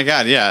 Oh, my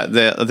God, yeah.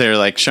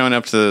 They're, showing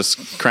up to this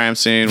crime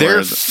scene.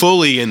 They're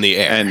fully in the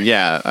air. And,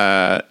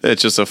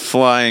 it's just a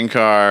flying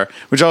car,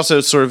 which also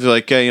is sort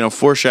of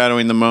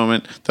foreshadowing the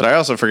moment that I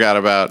also forgot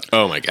about.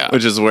 Oh, my God.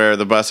 Which is where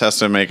the bus has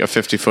to make a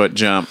 50-foot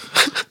jump.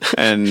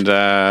 And...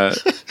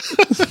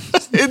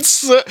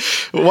 It's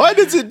why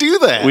does it do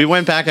that? We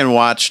went back and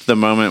watched the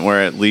moment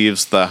where it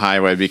leaves the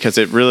highway because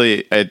it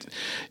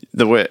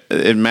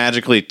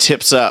magically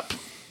tips up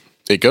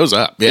It goes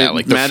up. Yeah,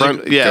 like the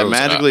front goes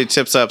magically up.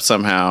 tips up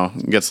somehow,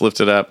 gets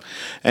lifted up.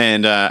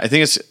 And I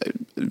think it's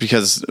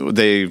because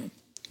they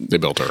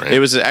built a ramp. it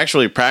was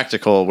actually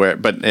practical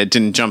but it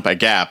didn't jump a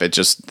gap.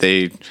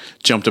 They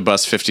jumped a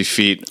bus 50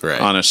 feet Right.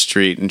 on a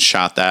street and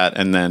shot that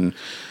and then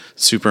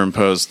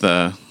superimposed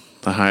the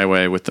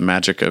highway with the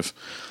magic of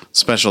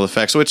special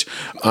effects, which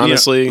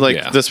Honestly, like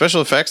yeah. the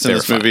special effects in They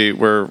this were fun. movie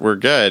were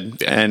good.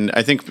 Yeah. And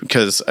I think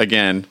because,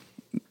 again,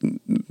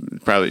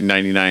 probably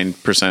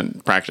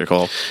 99%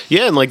 practical.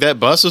 Yeah, and like that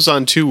bus was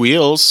on 2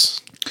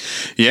 wheels.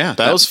 Yeah,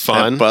 That was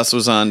fun. That bus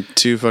was on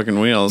 2 fucking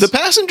wheels. The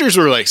passengers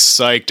were like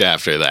psyched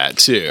after that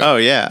too. Oh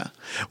yeah.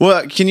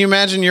 Well, can you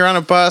imagine you're on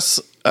a bus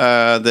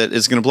that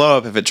is going to blow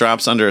up if it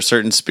drops under a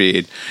certain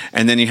speed,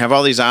 and then you have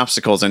all these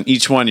obstacles, and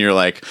each one you're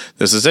like,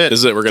 "This is it. This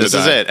is it, we're gonna This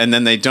is die." it," and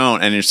then they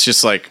don't, and it's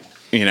just like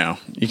you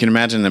can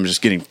imagine them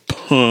just getting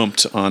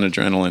pumped on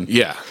adrenaline.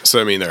 Yeah. So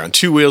I mean, they're on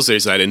 2 wheels.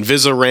 There's that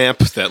Invisa ramp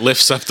that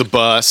lifts up the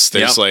bus.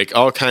 There's Yep. like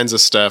all kinds of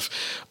stuff.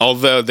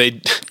 Although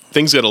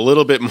things get a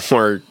little bit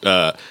more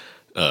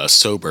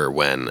sober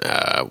when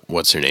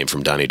what's her name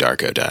from Donnie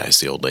Darko dies,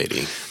 the old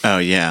lady. Oh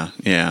yeah,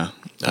 yeah.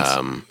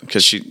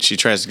 Because she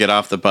tries to get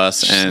off the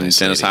bus, and nice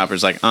Dennis lady.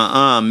 Hopper's like,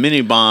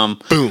 mini bomb,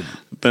 Boom.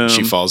 boom.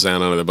 She falls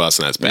down onto the bus,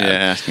 and that's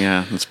bad.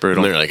 Yeah, that's And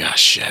brutal. they're like, oh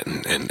shit.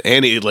 And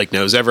Annie like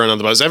knows everyone on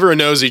the bus. Everyone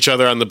knows each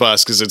other on the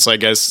bus because it's, I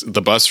guess,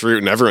 the bus route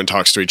and everyone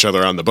talks to each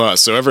other on the bus.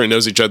 So everyone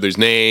knows each other's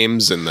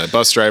names and the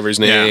bus driver's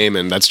name.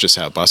 And that's just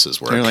how buses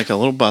work. They're like a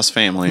little bus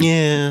family.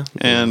 yeah.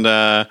 And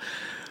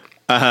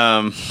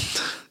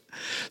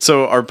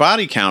so our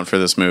body count for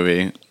this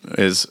movie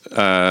is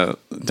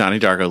Donnie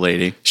Darko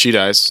lady, She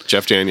dies.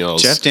 Jeff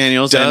Daniels. Jeff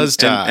Daniels does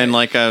and, die. and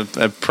like a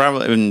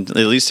probably and at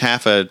least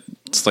half a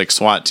like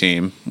SWAT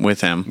team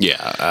with him.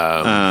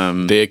 Yeah.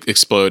 They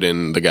explode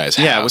in the guy's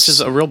house. Yeah, which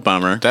is a real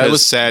bummer. That 'cause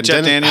was sad.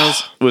 Jeff Then-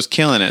 Daniels was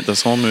killing it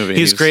this whole movie.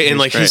 He's great. And he was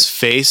like great. his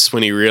face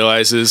when he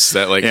realizes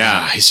that, like,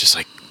 Yeah. he's just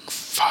like,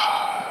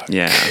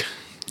 yeah,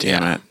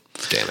 damn Yeah. it.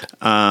 damn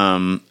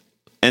it.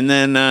 And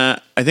then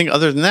I think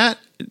other than that,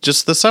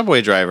 just the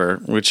subway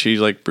driver, which he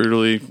like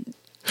brutally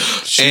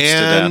shoots to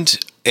death.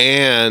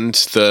 And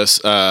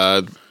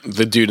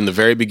the dude in the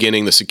very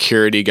beginning, the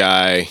security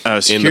guy in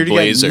the Security guy,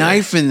 blazer.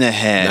 knife in the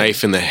head.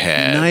 Knife in the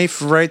head.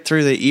 Knife right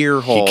through the ear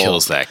hole. He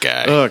kills that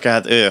guy. Oh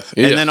god, ugh.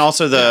 Yeah. And then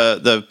also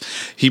the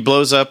he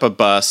blows up a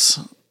bus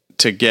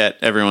to get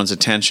everyone's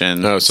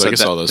attention. Oh, so I guess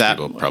that- all those that-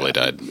 people probably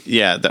died.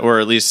 Yeah, or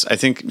at least I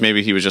think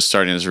maybe he was just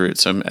starting his route.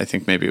 So I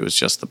think maybe it was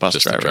just the bus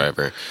Just driver. the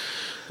driver.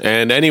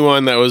 And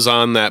anyone that was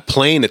on that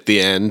plane at the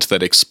end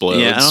that explodes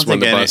Yeah, I don't when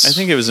think the bus. I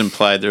think it was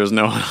implied there was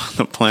no one on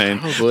the plane.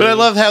 Probably. But I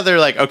love how they're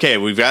like, okay,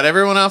 we've got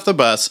everyone off the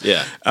bus.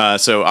 Yeah.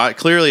 So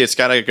clearly it's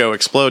got to go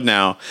explode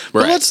now.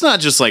 But Right. let's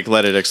not just like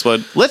let it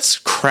explode. Let's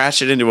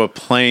crash it into a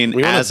plane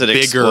we want as a it bigger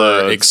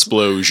explodes.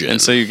 explosion.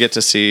 And so you get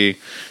to see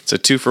it's a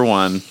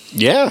 2-for-1.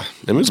 yeah,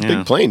 it was a Yeah.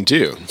 big plane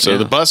too. So Yeah.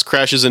 the bus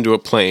crashes into a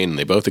plane. And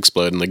they both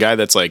explode, and the guy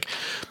that's like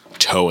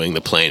towing the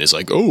plane is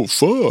like, "Oh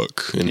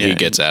fuck!" And he Yeah.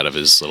 gets out of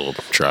his little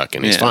truck,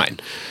 and he's Yeah. fine.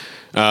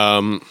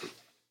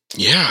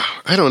 Yeah,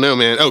 I don't know,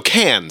 man. Oh,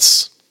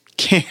 cans.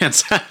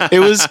 Cans. It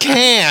was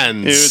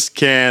cans. It was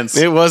cans.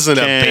 It wasn't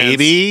Cans. a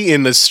baby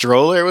in the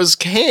stroller. It was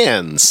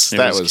cans. It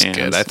That was was cans.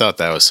 good. I thought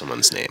that was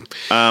someone's name.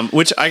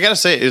 Which I gotta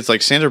say, it's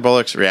like Sandra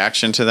Bullock's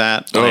reaction to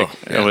that. Oh, Like,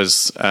 yeah. It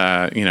was,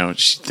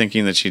 she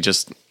thinking that she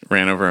just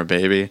ran over a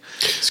baby.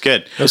 It's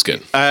good. That was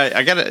good.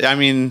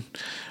 I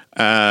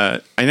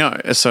know.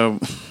 So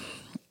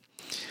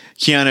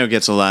Keanu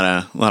gets a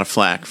lot of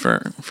flack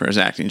for his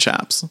acting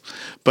chops,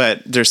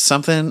 but there's just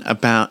something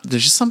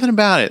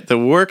about it that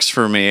works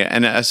for me,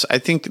 and I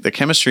think the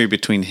chemistry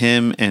between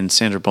him and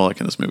Sandra Bullock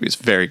in this movie is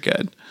very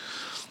good.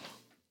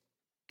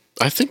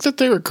 I think that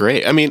they were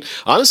great. I mean,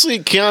 honestly,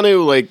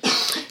 Keanu, like,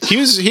 he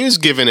was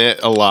giving it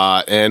a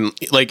lot, and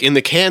like in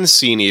the cans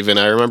scene, even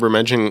I remember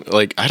mentioning,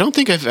 like, I don't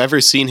think I've ever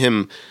seen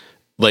him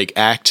like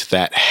act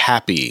that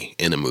happy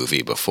in a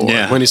movie before.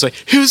 Yeah. When he's like,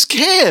 "It was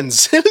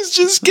cans. It was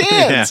just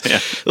cans." Yeah.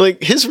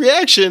 Like his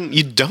reaction,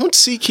 you don't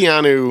see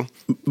Keanu,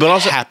 But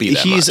also happy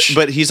that much.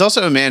 But he's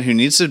also a man who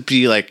needs to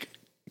be like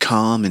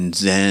calm and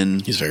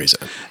zen. He's very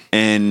zen.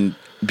 And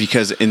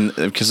because of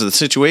the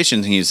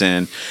situation he's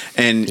in,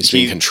 and He's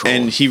being controlled.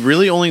 and he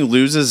really only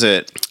loses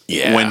it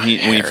Yeah, when he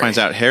Harry. finds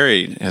out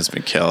Harry has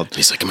been killed.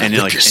 He's like, "I'm gonna and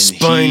rip like, your and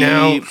spine he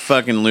out."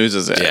 fucking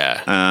loses it.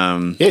 Yeah.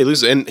 Yeah, he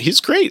loses, and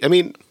he's great. I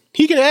mean,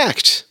 he can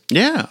act.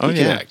 Yeah. Oh He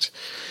can yeah. act.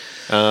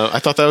 I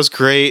thought that was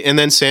great, and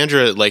then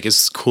Sandra like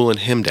is cooling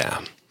him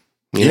down.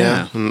 You Yeah.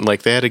 know? And,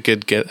 like they had a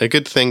good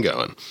thing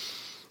going.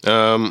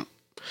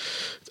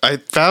 I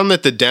found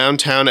that the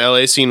downtown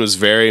LA scene was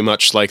very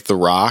much like The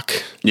Rock,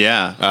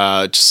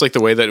 Yeah. just like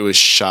the way that it was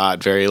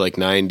shot, very like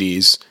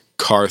 90s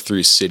car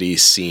through city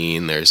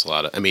scene. There's a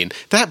lot of, I mean,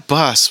 that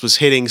bus was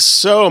hitting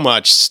so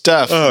much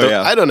stuff. Oh,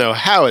 yeah. I don't know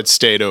how it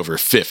stayed over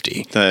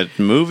 50. The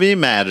movie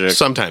magic.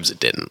 Sometimes it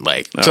didn't.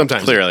 Like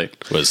sometimes clearly.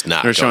 it was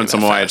not. They're showing going some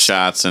that wide fast.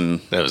 shots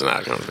and That was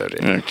not going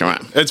 50. come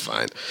on. It's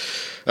fine.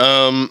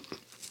 One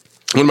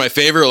of my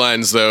favorite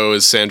lines, though,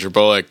 is Sandra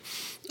Bullock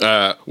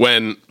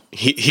when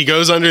he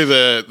goes under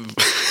the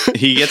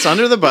he gets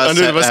under the bus.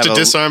 to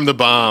disarm the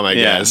bomb, I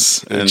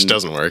guess. Which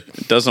doesn't work.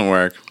 It doesn't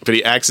work. But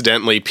he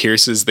accidentally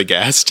pierces the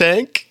gas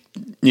tank.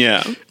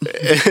 Yeah.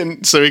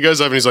 And so he goes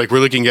up and he's like, we're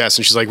leaking gas.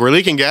 And she's like, we're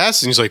leaking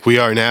gas? And he's like, we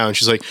are now. And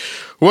she's like,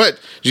 what?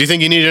 Do you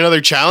think you need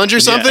another challenge or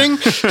something?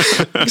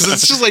 Because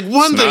it's just like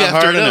one thing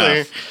after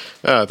another.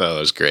 Oh, I thought that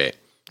was great.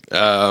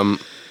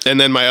 And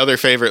then my other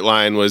favorite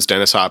line was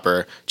Dennis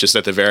Hopper, just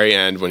at the very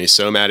end when he's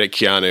so mad at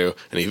Keanu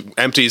and he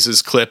empties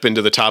his clip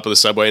into the top of the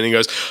subway and he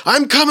goes,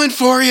 I'm coming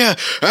for you.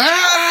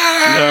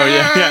 Ah! Oh,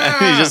 yeah.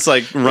 He just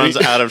like runs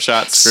out of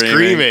shot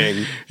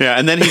screaming. Yeah,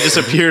 and then he just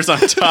appears on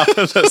top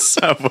of the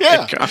subway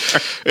car.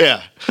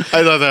 Yeah.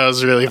 I thought that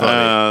was really funny.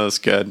 That was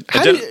good.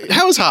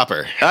 How was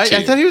Hopper?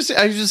 I thought he was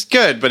just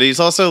good, but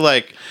he's also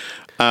like...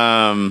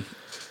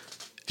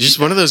 He's just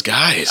one of those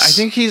guys. I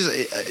think he's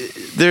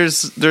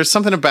there's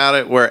something about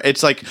it where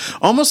it's like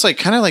almost like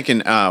kind of like in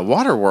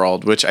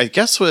Waterworld, which I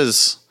guess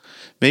was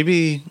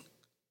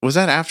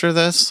that after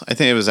this? I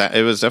think it was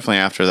definitely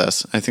after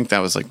this. I think that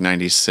was like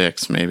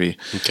 96 maybe.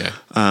 Okay.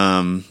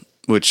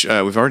 Which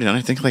we've already done.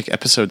 I think like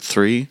episode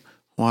 3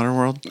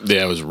 Waterworld.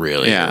 Yeah, it was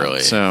really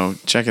early. So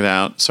check it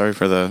out. Sorry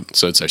for the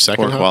it's our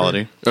second poor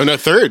quality. Oh no,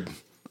 third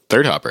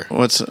Hopper.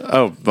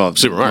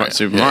 Super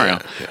Mario.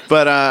 Yeah.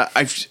 But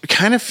I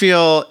kind of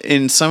feel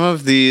in some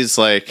of these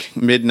like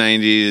mid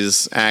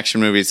 90s action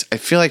movies, I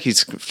feel like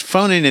he's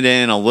phoning it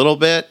in a little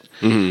bit.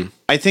 Mm-hmm.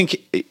 I think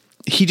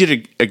he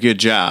did a good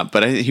job,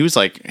 but he was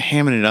like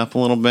hamming it up a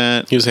little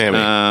bit. He was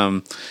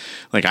hamming.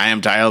 Like I am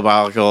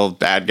diabolical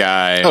bad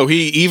guy. Oh,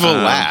 he evil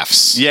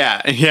laughs.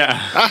 Yeah.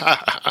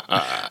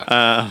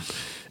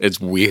 It's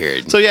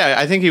weird. So yeah,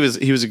 I think he was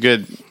a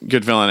good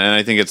villain, and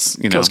I think it's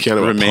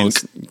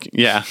remains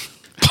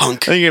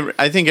punk.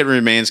 I think it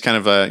remains kind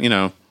of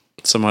a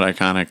somewhat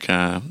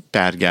iconic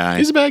bad guy.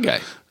 He's a bad guy,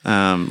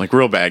 like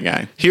real bad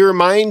guy. He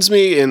reminds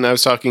me, and I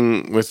was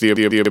talking with he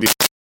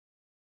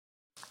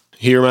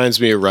reminds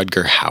me of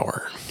Rutger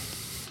Hauer,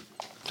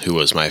 who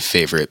was my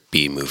favorite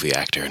B movie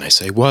actor, and I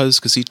say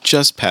was because he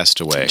just passed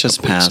away.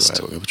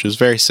 Which was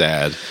very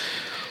sad,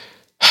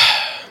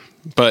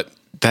 but.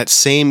 That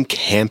same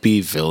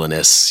campy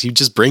villainous, he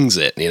just brings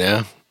it,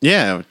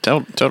 Yeah,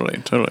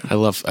 totally. I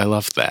love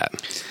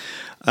that.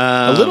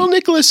 A little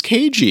Nicolas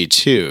Cagey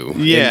too.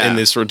 Yeah, in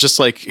this, just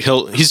like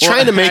he's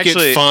trying to make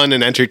it fun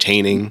and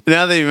entertaining.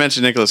 Now that you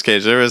mentioned Nicolas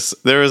Cage, there was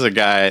a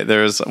guy.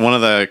 There was one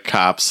of the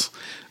cops.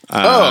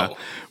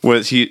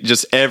 Was he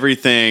just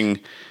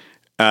everything?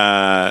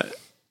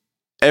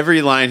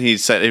 Every line he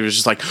said, it was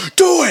just like,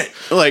 "Do it!"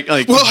 Like.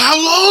 Well, how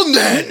long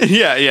then?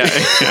 Yeah.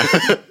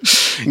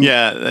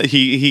 Yeah.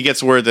 He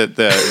gets word that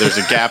there's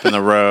a gap in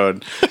the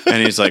road,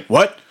 and he's like,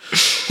 "What?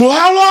 Well,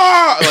 how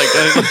long?"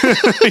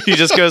 Like he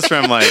just goes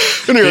from like,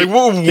 and you're like,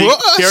 "Whoa,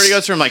 what?" He already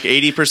goes from like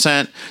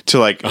 80% to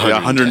like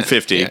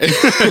 150. Yeah.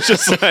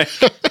 Just like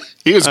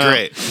he was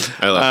great.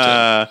 I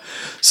loved it.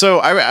 So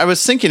I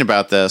was thinking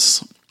about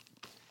this.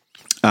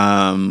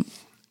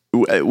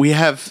 We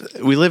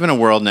live in a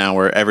world now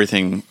where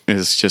everything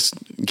is just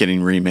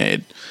getting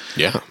remade.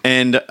 Yeah.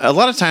 And a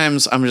lot of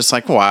times I'm just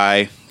like,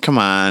 why? Come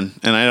on.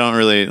 And I don't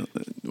really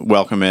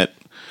welcome it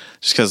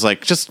just because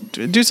like, just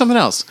do something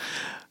else.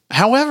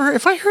 However,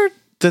 if I heard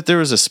that there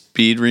was a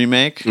Speed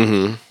remake,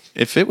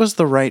 if it was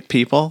the right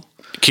people,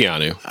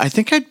 Keanu, I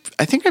think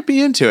I'd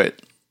be into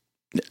it.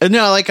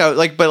 No, like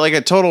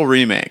a total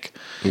remake.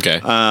 Okay.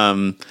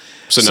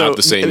 So not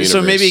the same universe.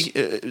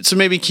 So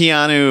maybe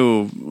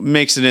Keanu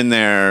makes it in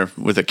there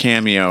with a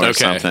cameo or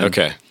something.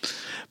 Okay.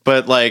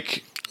 But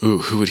like, ooh,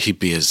 who would he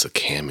be as a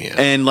cameo?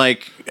 And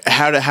like,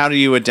 how do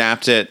you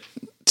adapt it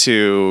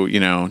to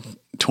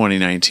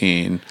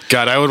 2019?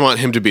 God, I would want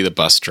him to be the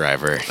bus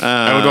driver.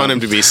 I would want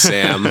him to be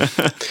Sam.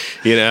 But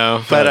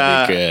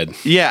that'd be good.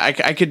 Yeah,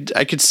 I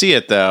could see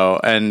it though,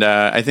 and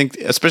I think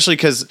especially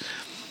because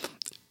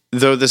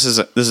though this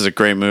is a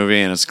great movie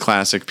and it's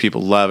classic,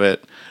 people love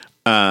it.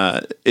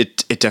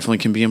 It definitely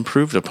can be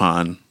improved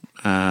upon,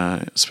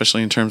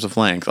 especially in terms of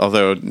length.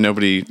 Although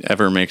nobody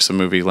ever makes a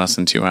movie less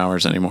than 2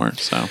 hours anymore.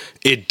 So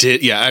it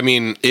did. Yeah, I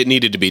mean, it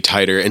needed to be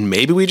tighter, and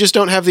maybe we just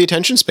don't have the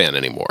attention span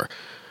anymore.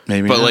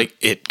 Maybe, but not. like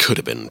it could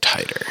have been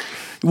tighter.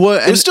 Well,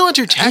 it was still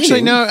entertaining.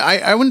 Actually, no,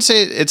 I wouldn't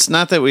say it's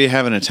not that we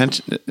have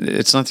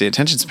it's not the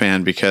attention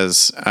span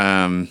because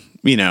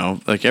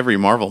like every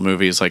Marvel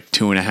movie is like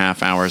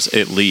 2.5 hours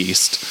at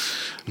least.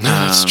 No,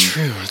 that's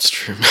true. That's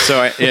true.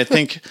 So I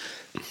think.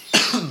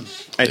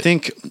 I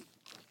think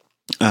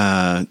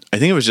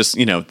it was just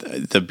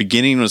the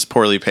beginning was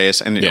poorly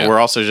paced, and we're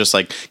also just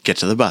like get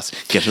to the bus.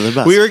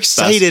 We were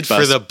excited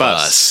for the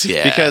bus,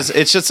 yeah, because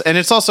it's just and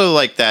it's also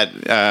like that.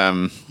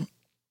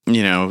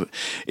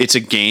 It's a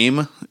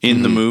game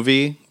in the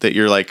movie that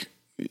you're like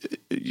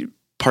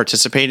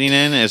participating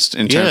in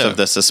in terms of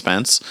the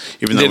suspense.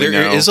 Even though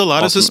there is a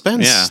lot of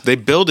suspense. Yeah, they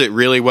build it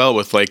really well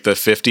with like the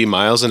 50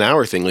 miles an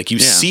hour thing. Like you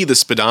see the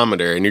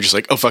speedometer, and you're just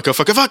like, oh fuck.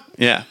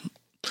 Yeah.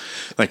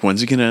 Like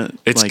when's it gonna?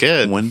 It's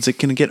good. When's it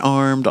gonna get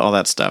armed? All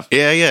that stuff.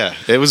 Yeah.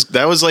 That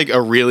was like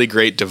a really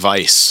great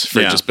device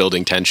for just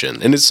building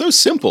tension, and it's so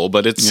simple,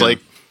 but it's like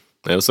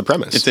That was the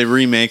premise. If they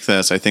remake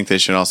this, I think they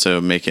should also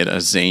make it a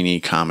zany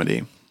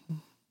comedy.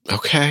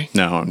 Okay.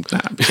 No, I'm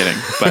kidding.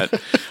 But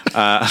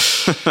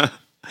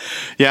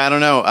yeah, I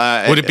don't know.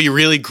 Would it be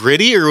really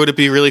gritty or would it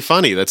be really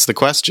funny? That's the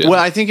question. Well,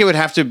 I think it would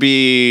have to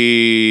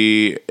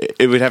be.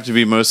 It would have to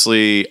be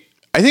mostly.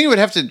 I think it would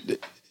have to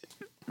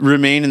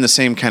remain in the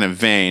same kind of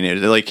vein. You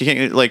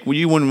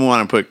wouldn't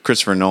want to put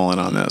Christopher Nolan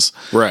on this,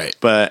 right?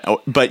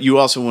 But you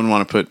also wouldn't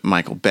want to put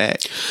Michael Bay.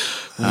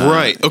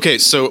 Right. Okay.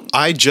 So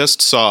I just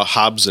saw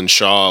Hobbs and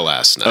Shaw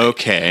last night.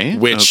 Okay.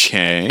 Which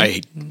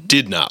I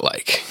did not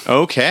like.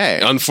 Okay.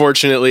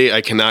 Unfortunately,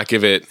 I cannot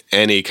give it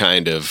any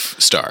kind of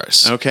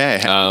stars. Okay.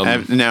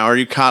 Now, are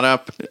you caught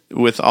up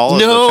with all of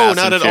the Fast No, and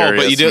not at all.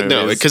 Furious But you don't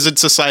know movies? because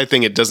it's a side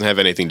thing. It doesn't have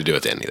anything to do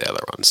with any of the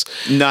other ones.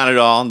 Not at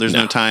all. There's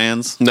no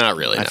tie-ins. Not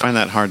really. I find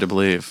that hard to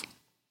believe.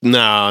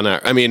 No.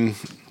 I mean,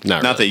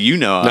 not Not that really. you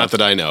know of. Not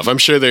that I know of. I'm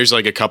sure there's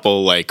like a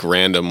couple like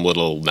random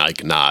little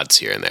like nods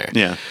here and there.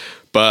 Yeah.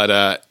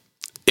 But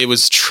it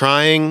was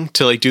trying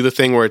to like do the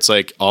thing where it's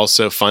like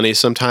also funny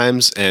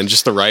sometimes, and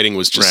just the writing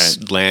was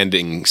just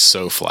landing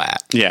so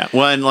flat. Yeah.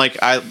 Well, and like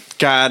I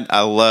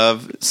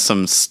love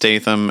some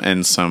Statham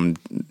and some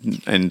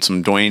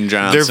Dwayne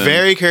Johnson. They're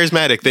very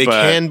charismatic. They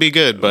can be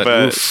good, but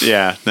oof.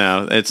 yeah,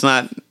 no, it's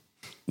not.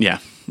 Yeah.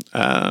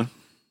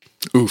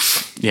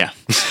 Oof. Yeah.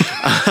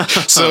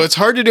 So it's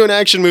hard to do an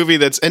action movie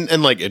that's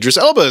and like Idris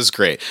Elba is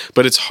great,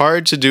 but it's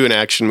hard to do an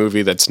action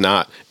movie that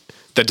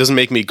doesn't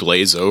make me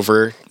glaze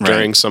over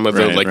during some of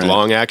the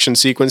long action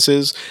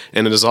sequences,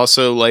 and it is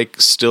also like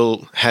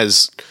still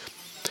has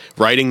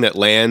writing that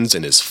lands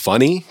and is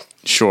funny.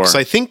 Sure. So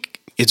I think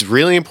it's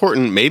really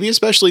important, maybe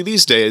especially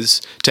these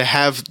days, to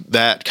have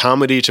that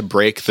comedy to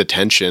break the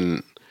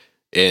tension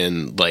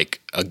in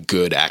like a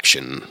good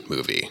action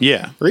movie.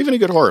 Yeah. Or even a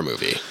good horror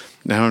movie.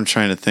 Now I'm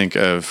trying to think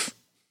of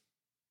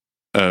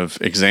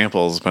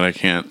examples, but I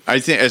can't. I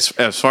think as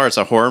far as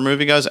a horror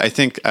movie goes, I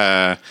think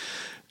the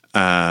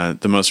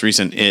most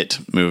recent It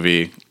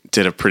movie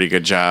did a pretty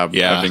good job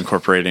of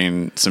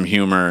incorporating some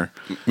humor.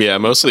 Yeah,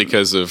 mostly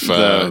because of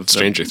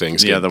Stranger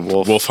Things. Yeah, the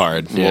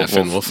Wolfhard. Yeah,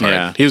 Finn Wolfhard.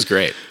 Yeah. He was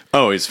great.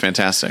 Oh, he's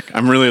fantastic.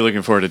 I'm really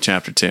looking forward to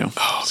chapter 2.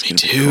 Oh, me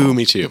too.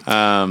 Me too.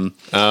 And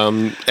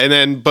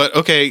then, but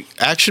okay,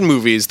 action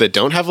movies that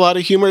don't have a lot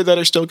of humor that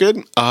are still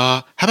good.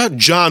 How about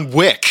John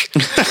Wick?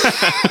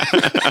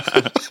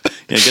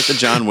 Yeah, get the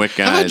John Wick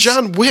guys. How about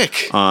John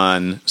Wick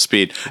on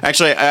Speed?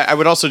 Actually, I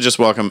would also just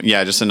welcome,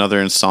 just another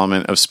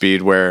installment of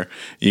Speed where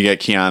you get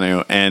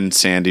Keanu and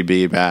Sandy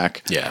B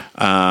back. Yeah,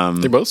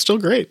 they're both still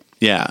great.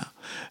 Yeah,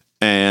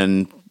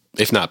 and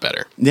if not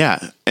better.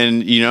 Yeah,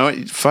 and you know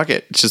what? Fuck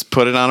it, just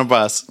put it on a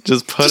bus.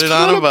 Just put it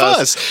on a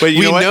bus. But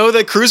we know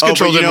that cruise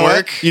control didn't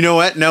work. You know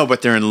what? No,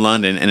 but they're in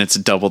London and it's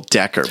a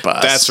double-decker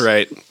bus. That's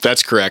right.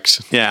 That's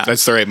correct. Yeah,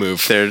 that's the right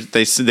move.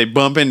 They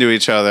bump into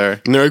each other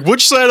and they're like,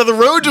 "Which side of the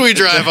road do we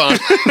drive on?"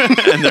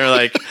 And they're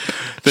like,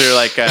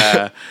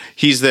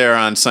 he's there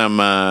on some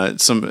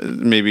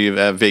maybe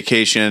a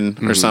vacation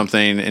or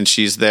something, and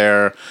she's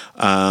there.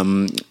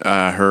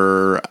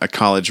 Her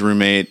college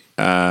roommate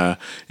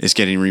is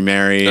getting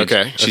remarried.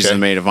 Okay, she's the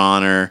maid of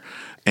honor,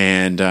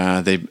 and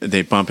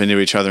they bump into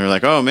each other.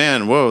 Like, oh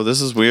man, whoa,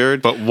 this is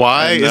weird. But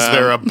why is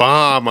there a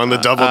bomb on the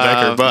double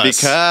decker bus?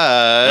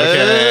 Because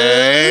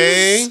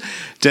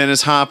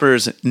Dennis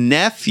Hopper's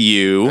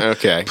nephew,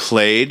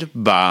 played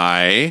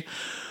by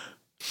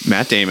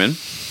Matt Damon,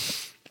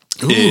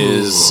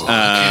 is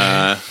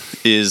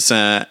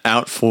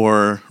out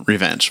for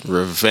revenge.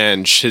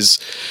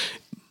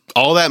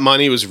 All that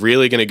money was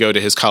really going to go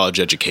to his college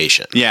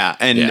education. Yeah,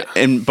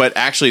 but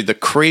actually the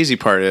crazy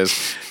part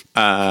is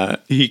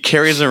he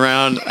carries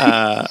around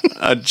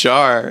a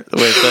jar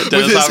with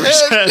Dennis Hopper's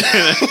head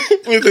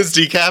with his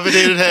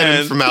decapitated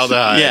head and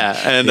formaldehyde.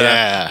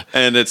 Yeah,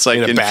 and it's like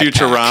in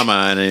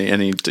Futurama,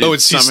 and he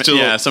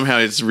somehow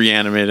it's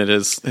reanimated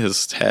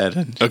his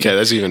head. Okay,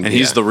 that's even. And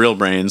he's the real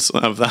brains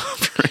of the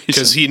operation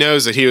because he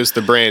knows that he was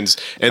the brains.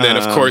 And then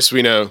of course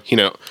we know,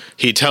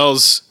 he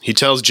tells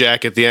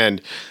Jack at the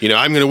end,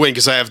 I'm going to win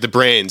because I have the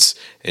brains.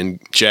 And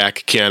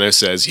Keanu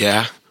says,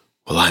 yeah,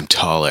 well, I'm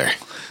taller.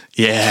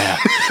 Yeah.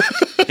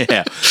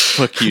 Yeah.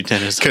 Fuck you,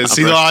 Dennis. Because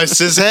he lost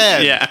his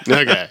head. Yeah.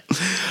 Okay.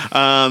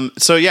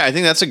 So yeah, I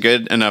think that's a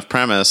good enough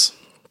premise.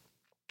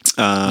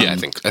 I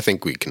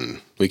think we can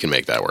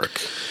make that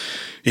work.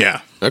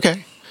 Yeah.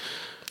 Okay.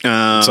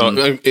 So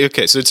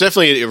it's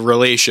definitely a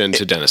relation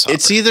to Dennis Hopper.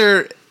 It's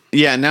either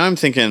now I'm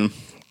thinking,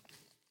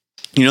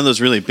 those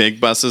really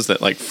big buses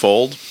that like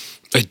fold.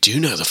 I do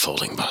know the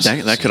folding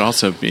buses. That could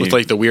also be with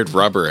like the weird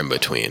rubber in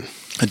between.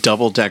 A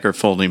double-decker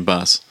folding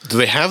bus. Do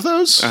they have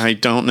those? I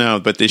don't know,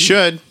 but they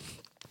should.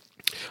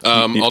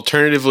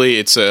 Alternatively,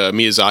 it's a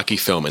Miyazaki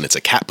film, and it's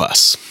a cat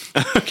bus.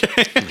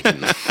 Okay.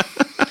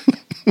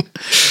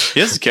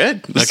 This is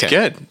good. This is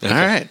good. Okay.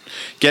 All right.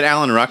 Get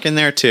Alan Ruck in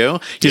there, too.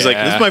 He's like,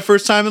 this is my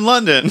first time in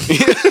London. He's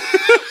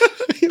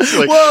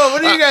like, whoa,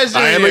 what are you guys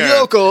doing I am here? a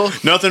yokel.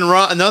 Nothing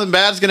wrong. Nothing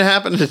bad's going to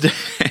happen today.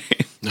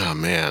 Oh,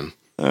 man.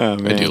 Oh,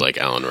 man. I do like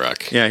Alan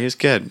Ruck. Yeah, he's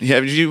good.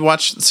 Yeah, did you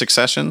watch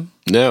Succession?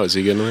 No, is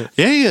he good in it?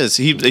 Yeah, he is.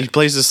 He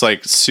plays this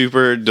like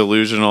super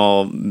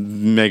delusional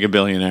mega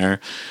billionaire.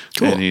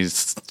 Cool. And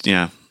he's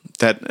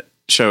that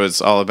show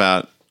is all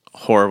about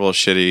horrible,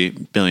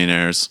 shitty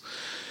billionaires.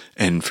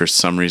 And for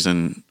some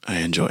reason, I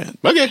enjoy it.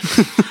 Okay.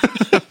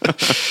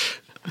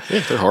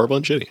 Yeah, they're horrible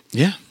and shitty.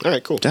 Yeah. All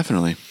right, cool.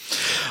 Definitely.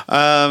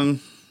 I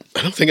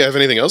don't think I have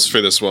anything else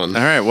for this one.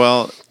 All right.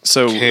 Well,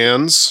 so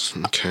Hands.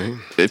 Okay.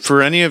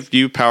 for any of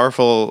you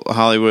powerful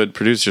Hollywood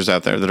producers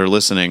out there that are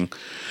listening,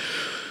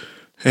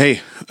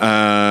 hey,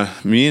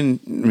 me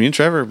and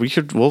Trevor,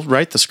 we'll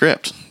write the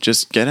script.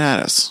 Just get at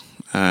us.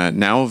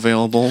 Now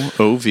available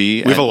OV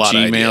at have a lot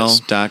of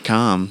ideas.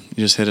 gmail.com.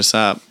 You just hit us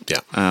up. Yeah.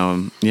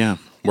 Yeah.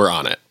 We're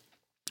on it.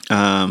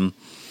 All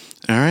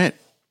right.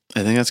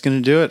 I think that's going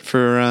to do it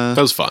for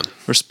That was fun.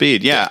 for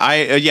Speed. Yeah.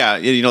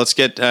 Let's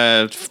get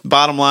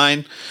bottom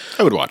line.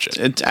 I would watch it.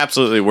 It's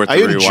absolutely worth the I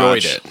rewatch.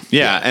 enjoyed it.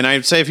 Yeah, and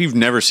I'd say if you've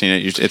never seen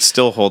it, it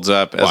still holds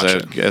up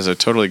Watch as a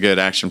totally good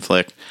action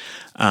flick.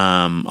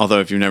 Although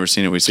if you've never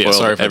seen it, we spoiled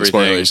sorry for the everything.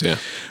 spoilers, yeah.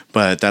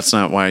 But that's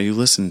not why you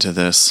listen to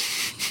this.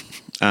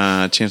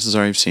 Chances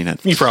are you've seen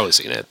it, You've probably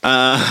seen it.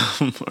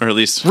 or at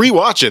least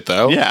Rewatch it,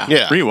 though. yeah,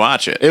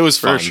 rewatch it. It was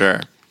for fun. sure.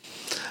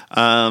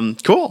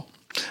 Cool.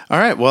 All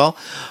right. Well,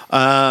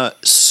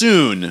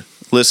 soon,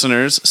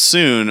 listeners,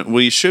 soon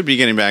we should be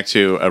getting back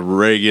to a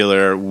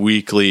regular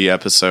weekly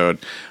episode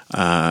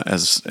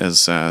as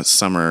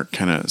summer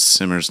kind of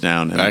simmers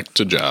down and Back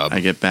to job. I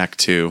get back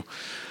to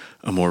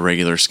a more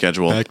regular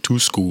schedule. Back to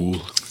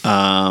school.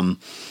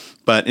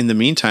 But in the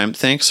meantime,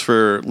 thanks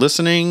for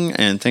listening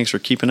and thanks for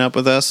keeping up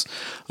with us.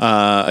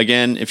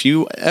 Again, if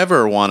you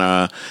ever want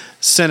to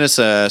send us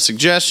a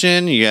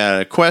suggestion, you got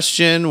a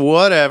question,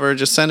 whatever,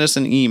 just send us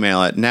an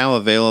email at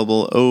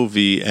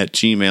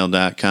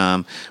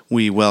nowavailableov@gmail.com.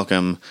 We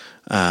welcome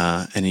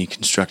any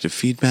constructive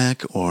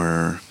feedback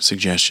or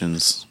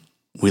suggestions.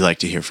 We like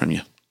to hear from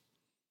you.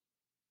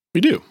 We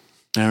do.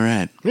 All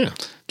right. Yeah.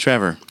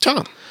 Trevor,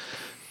 Tom.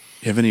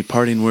 you have any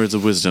parting words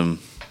of wisdom?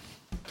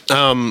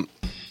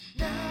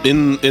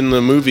 In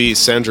the movie,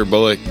 Sandra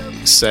Bullock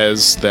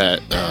says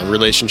that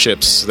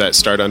relationships that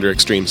start under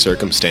extreme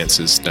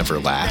circumstances never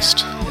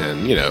last.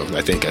 And,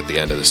 I think at the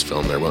end of this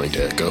film, they're willing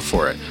to go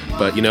for it.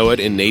 But you know what?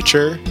 In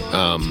nature,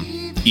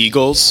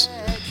 eagles,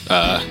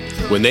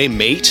 when they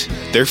mate,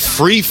 they're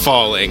free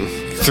falling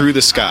through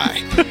the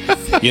sky.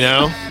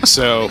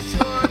 So,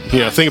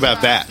 think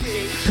about that.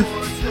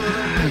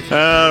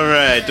 All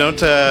right.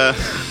 Don't...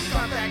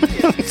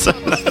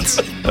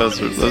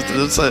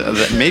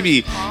 that's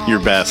maybe your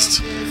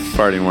best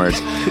parting words.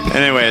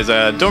 Anyways,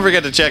 don't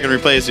forget to check and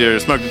replace your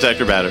smoke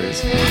detector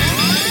batteries.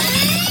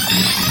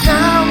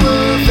 Now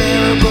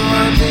available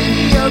on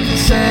video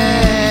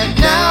cassette.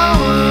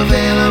 Now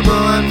available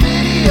on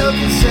video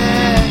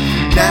cassette.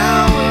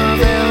 Now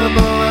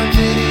available on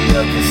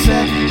video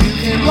cassette. You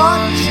can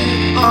watch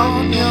it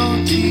on your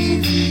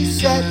TV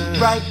set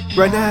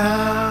right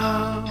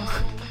now.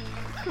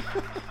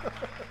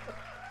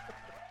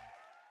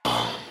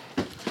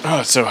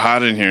 Oh, it's so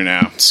hot in here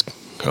now. It's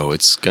about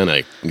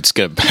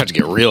to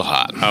get real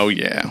hot. Oh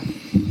yeah.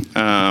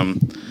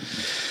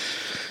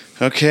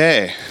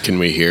 Okay. Can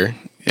we hear?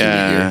 Yeah.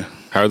 Can we hear?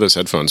 How are those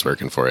headphones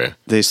working for you?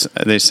 They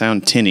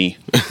sound tinny.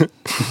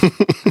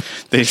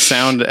 They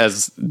sound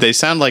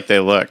like they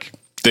look.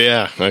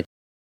 Yeah.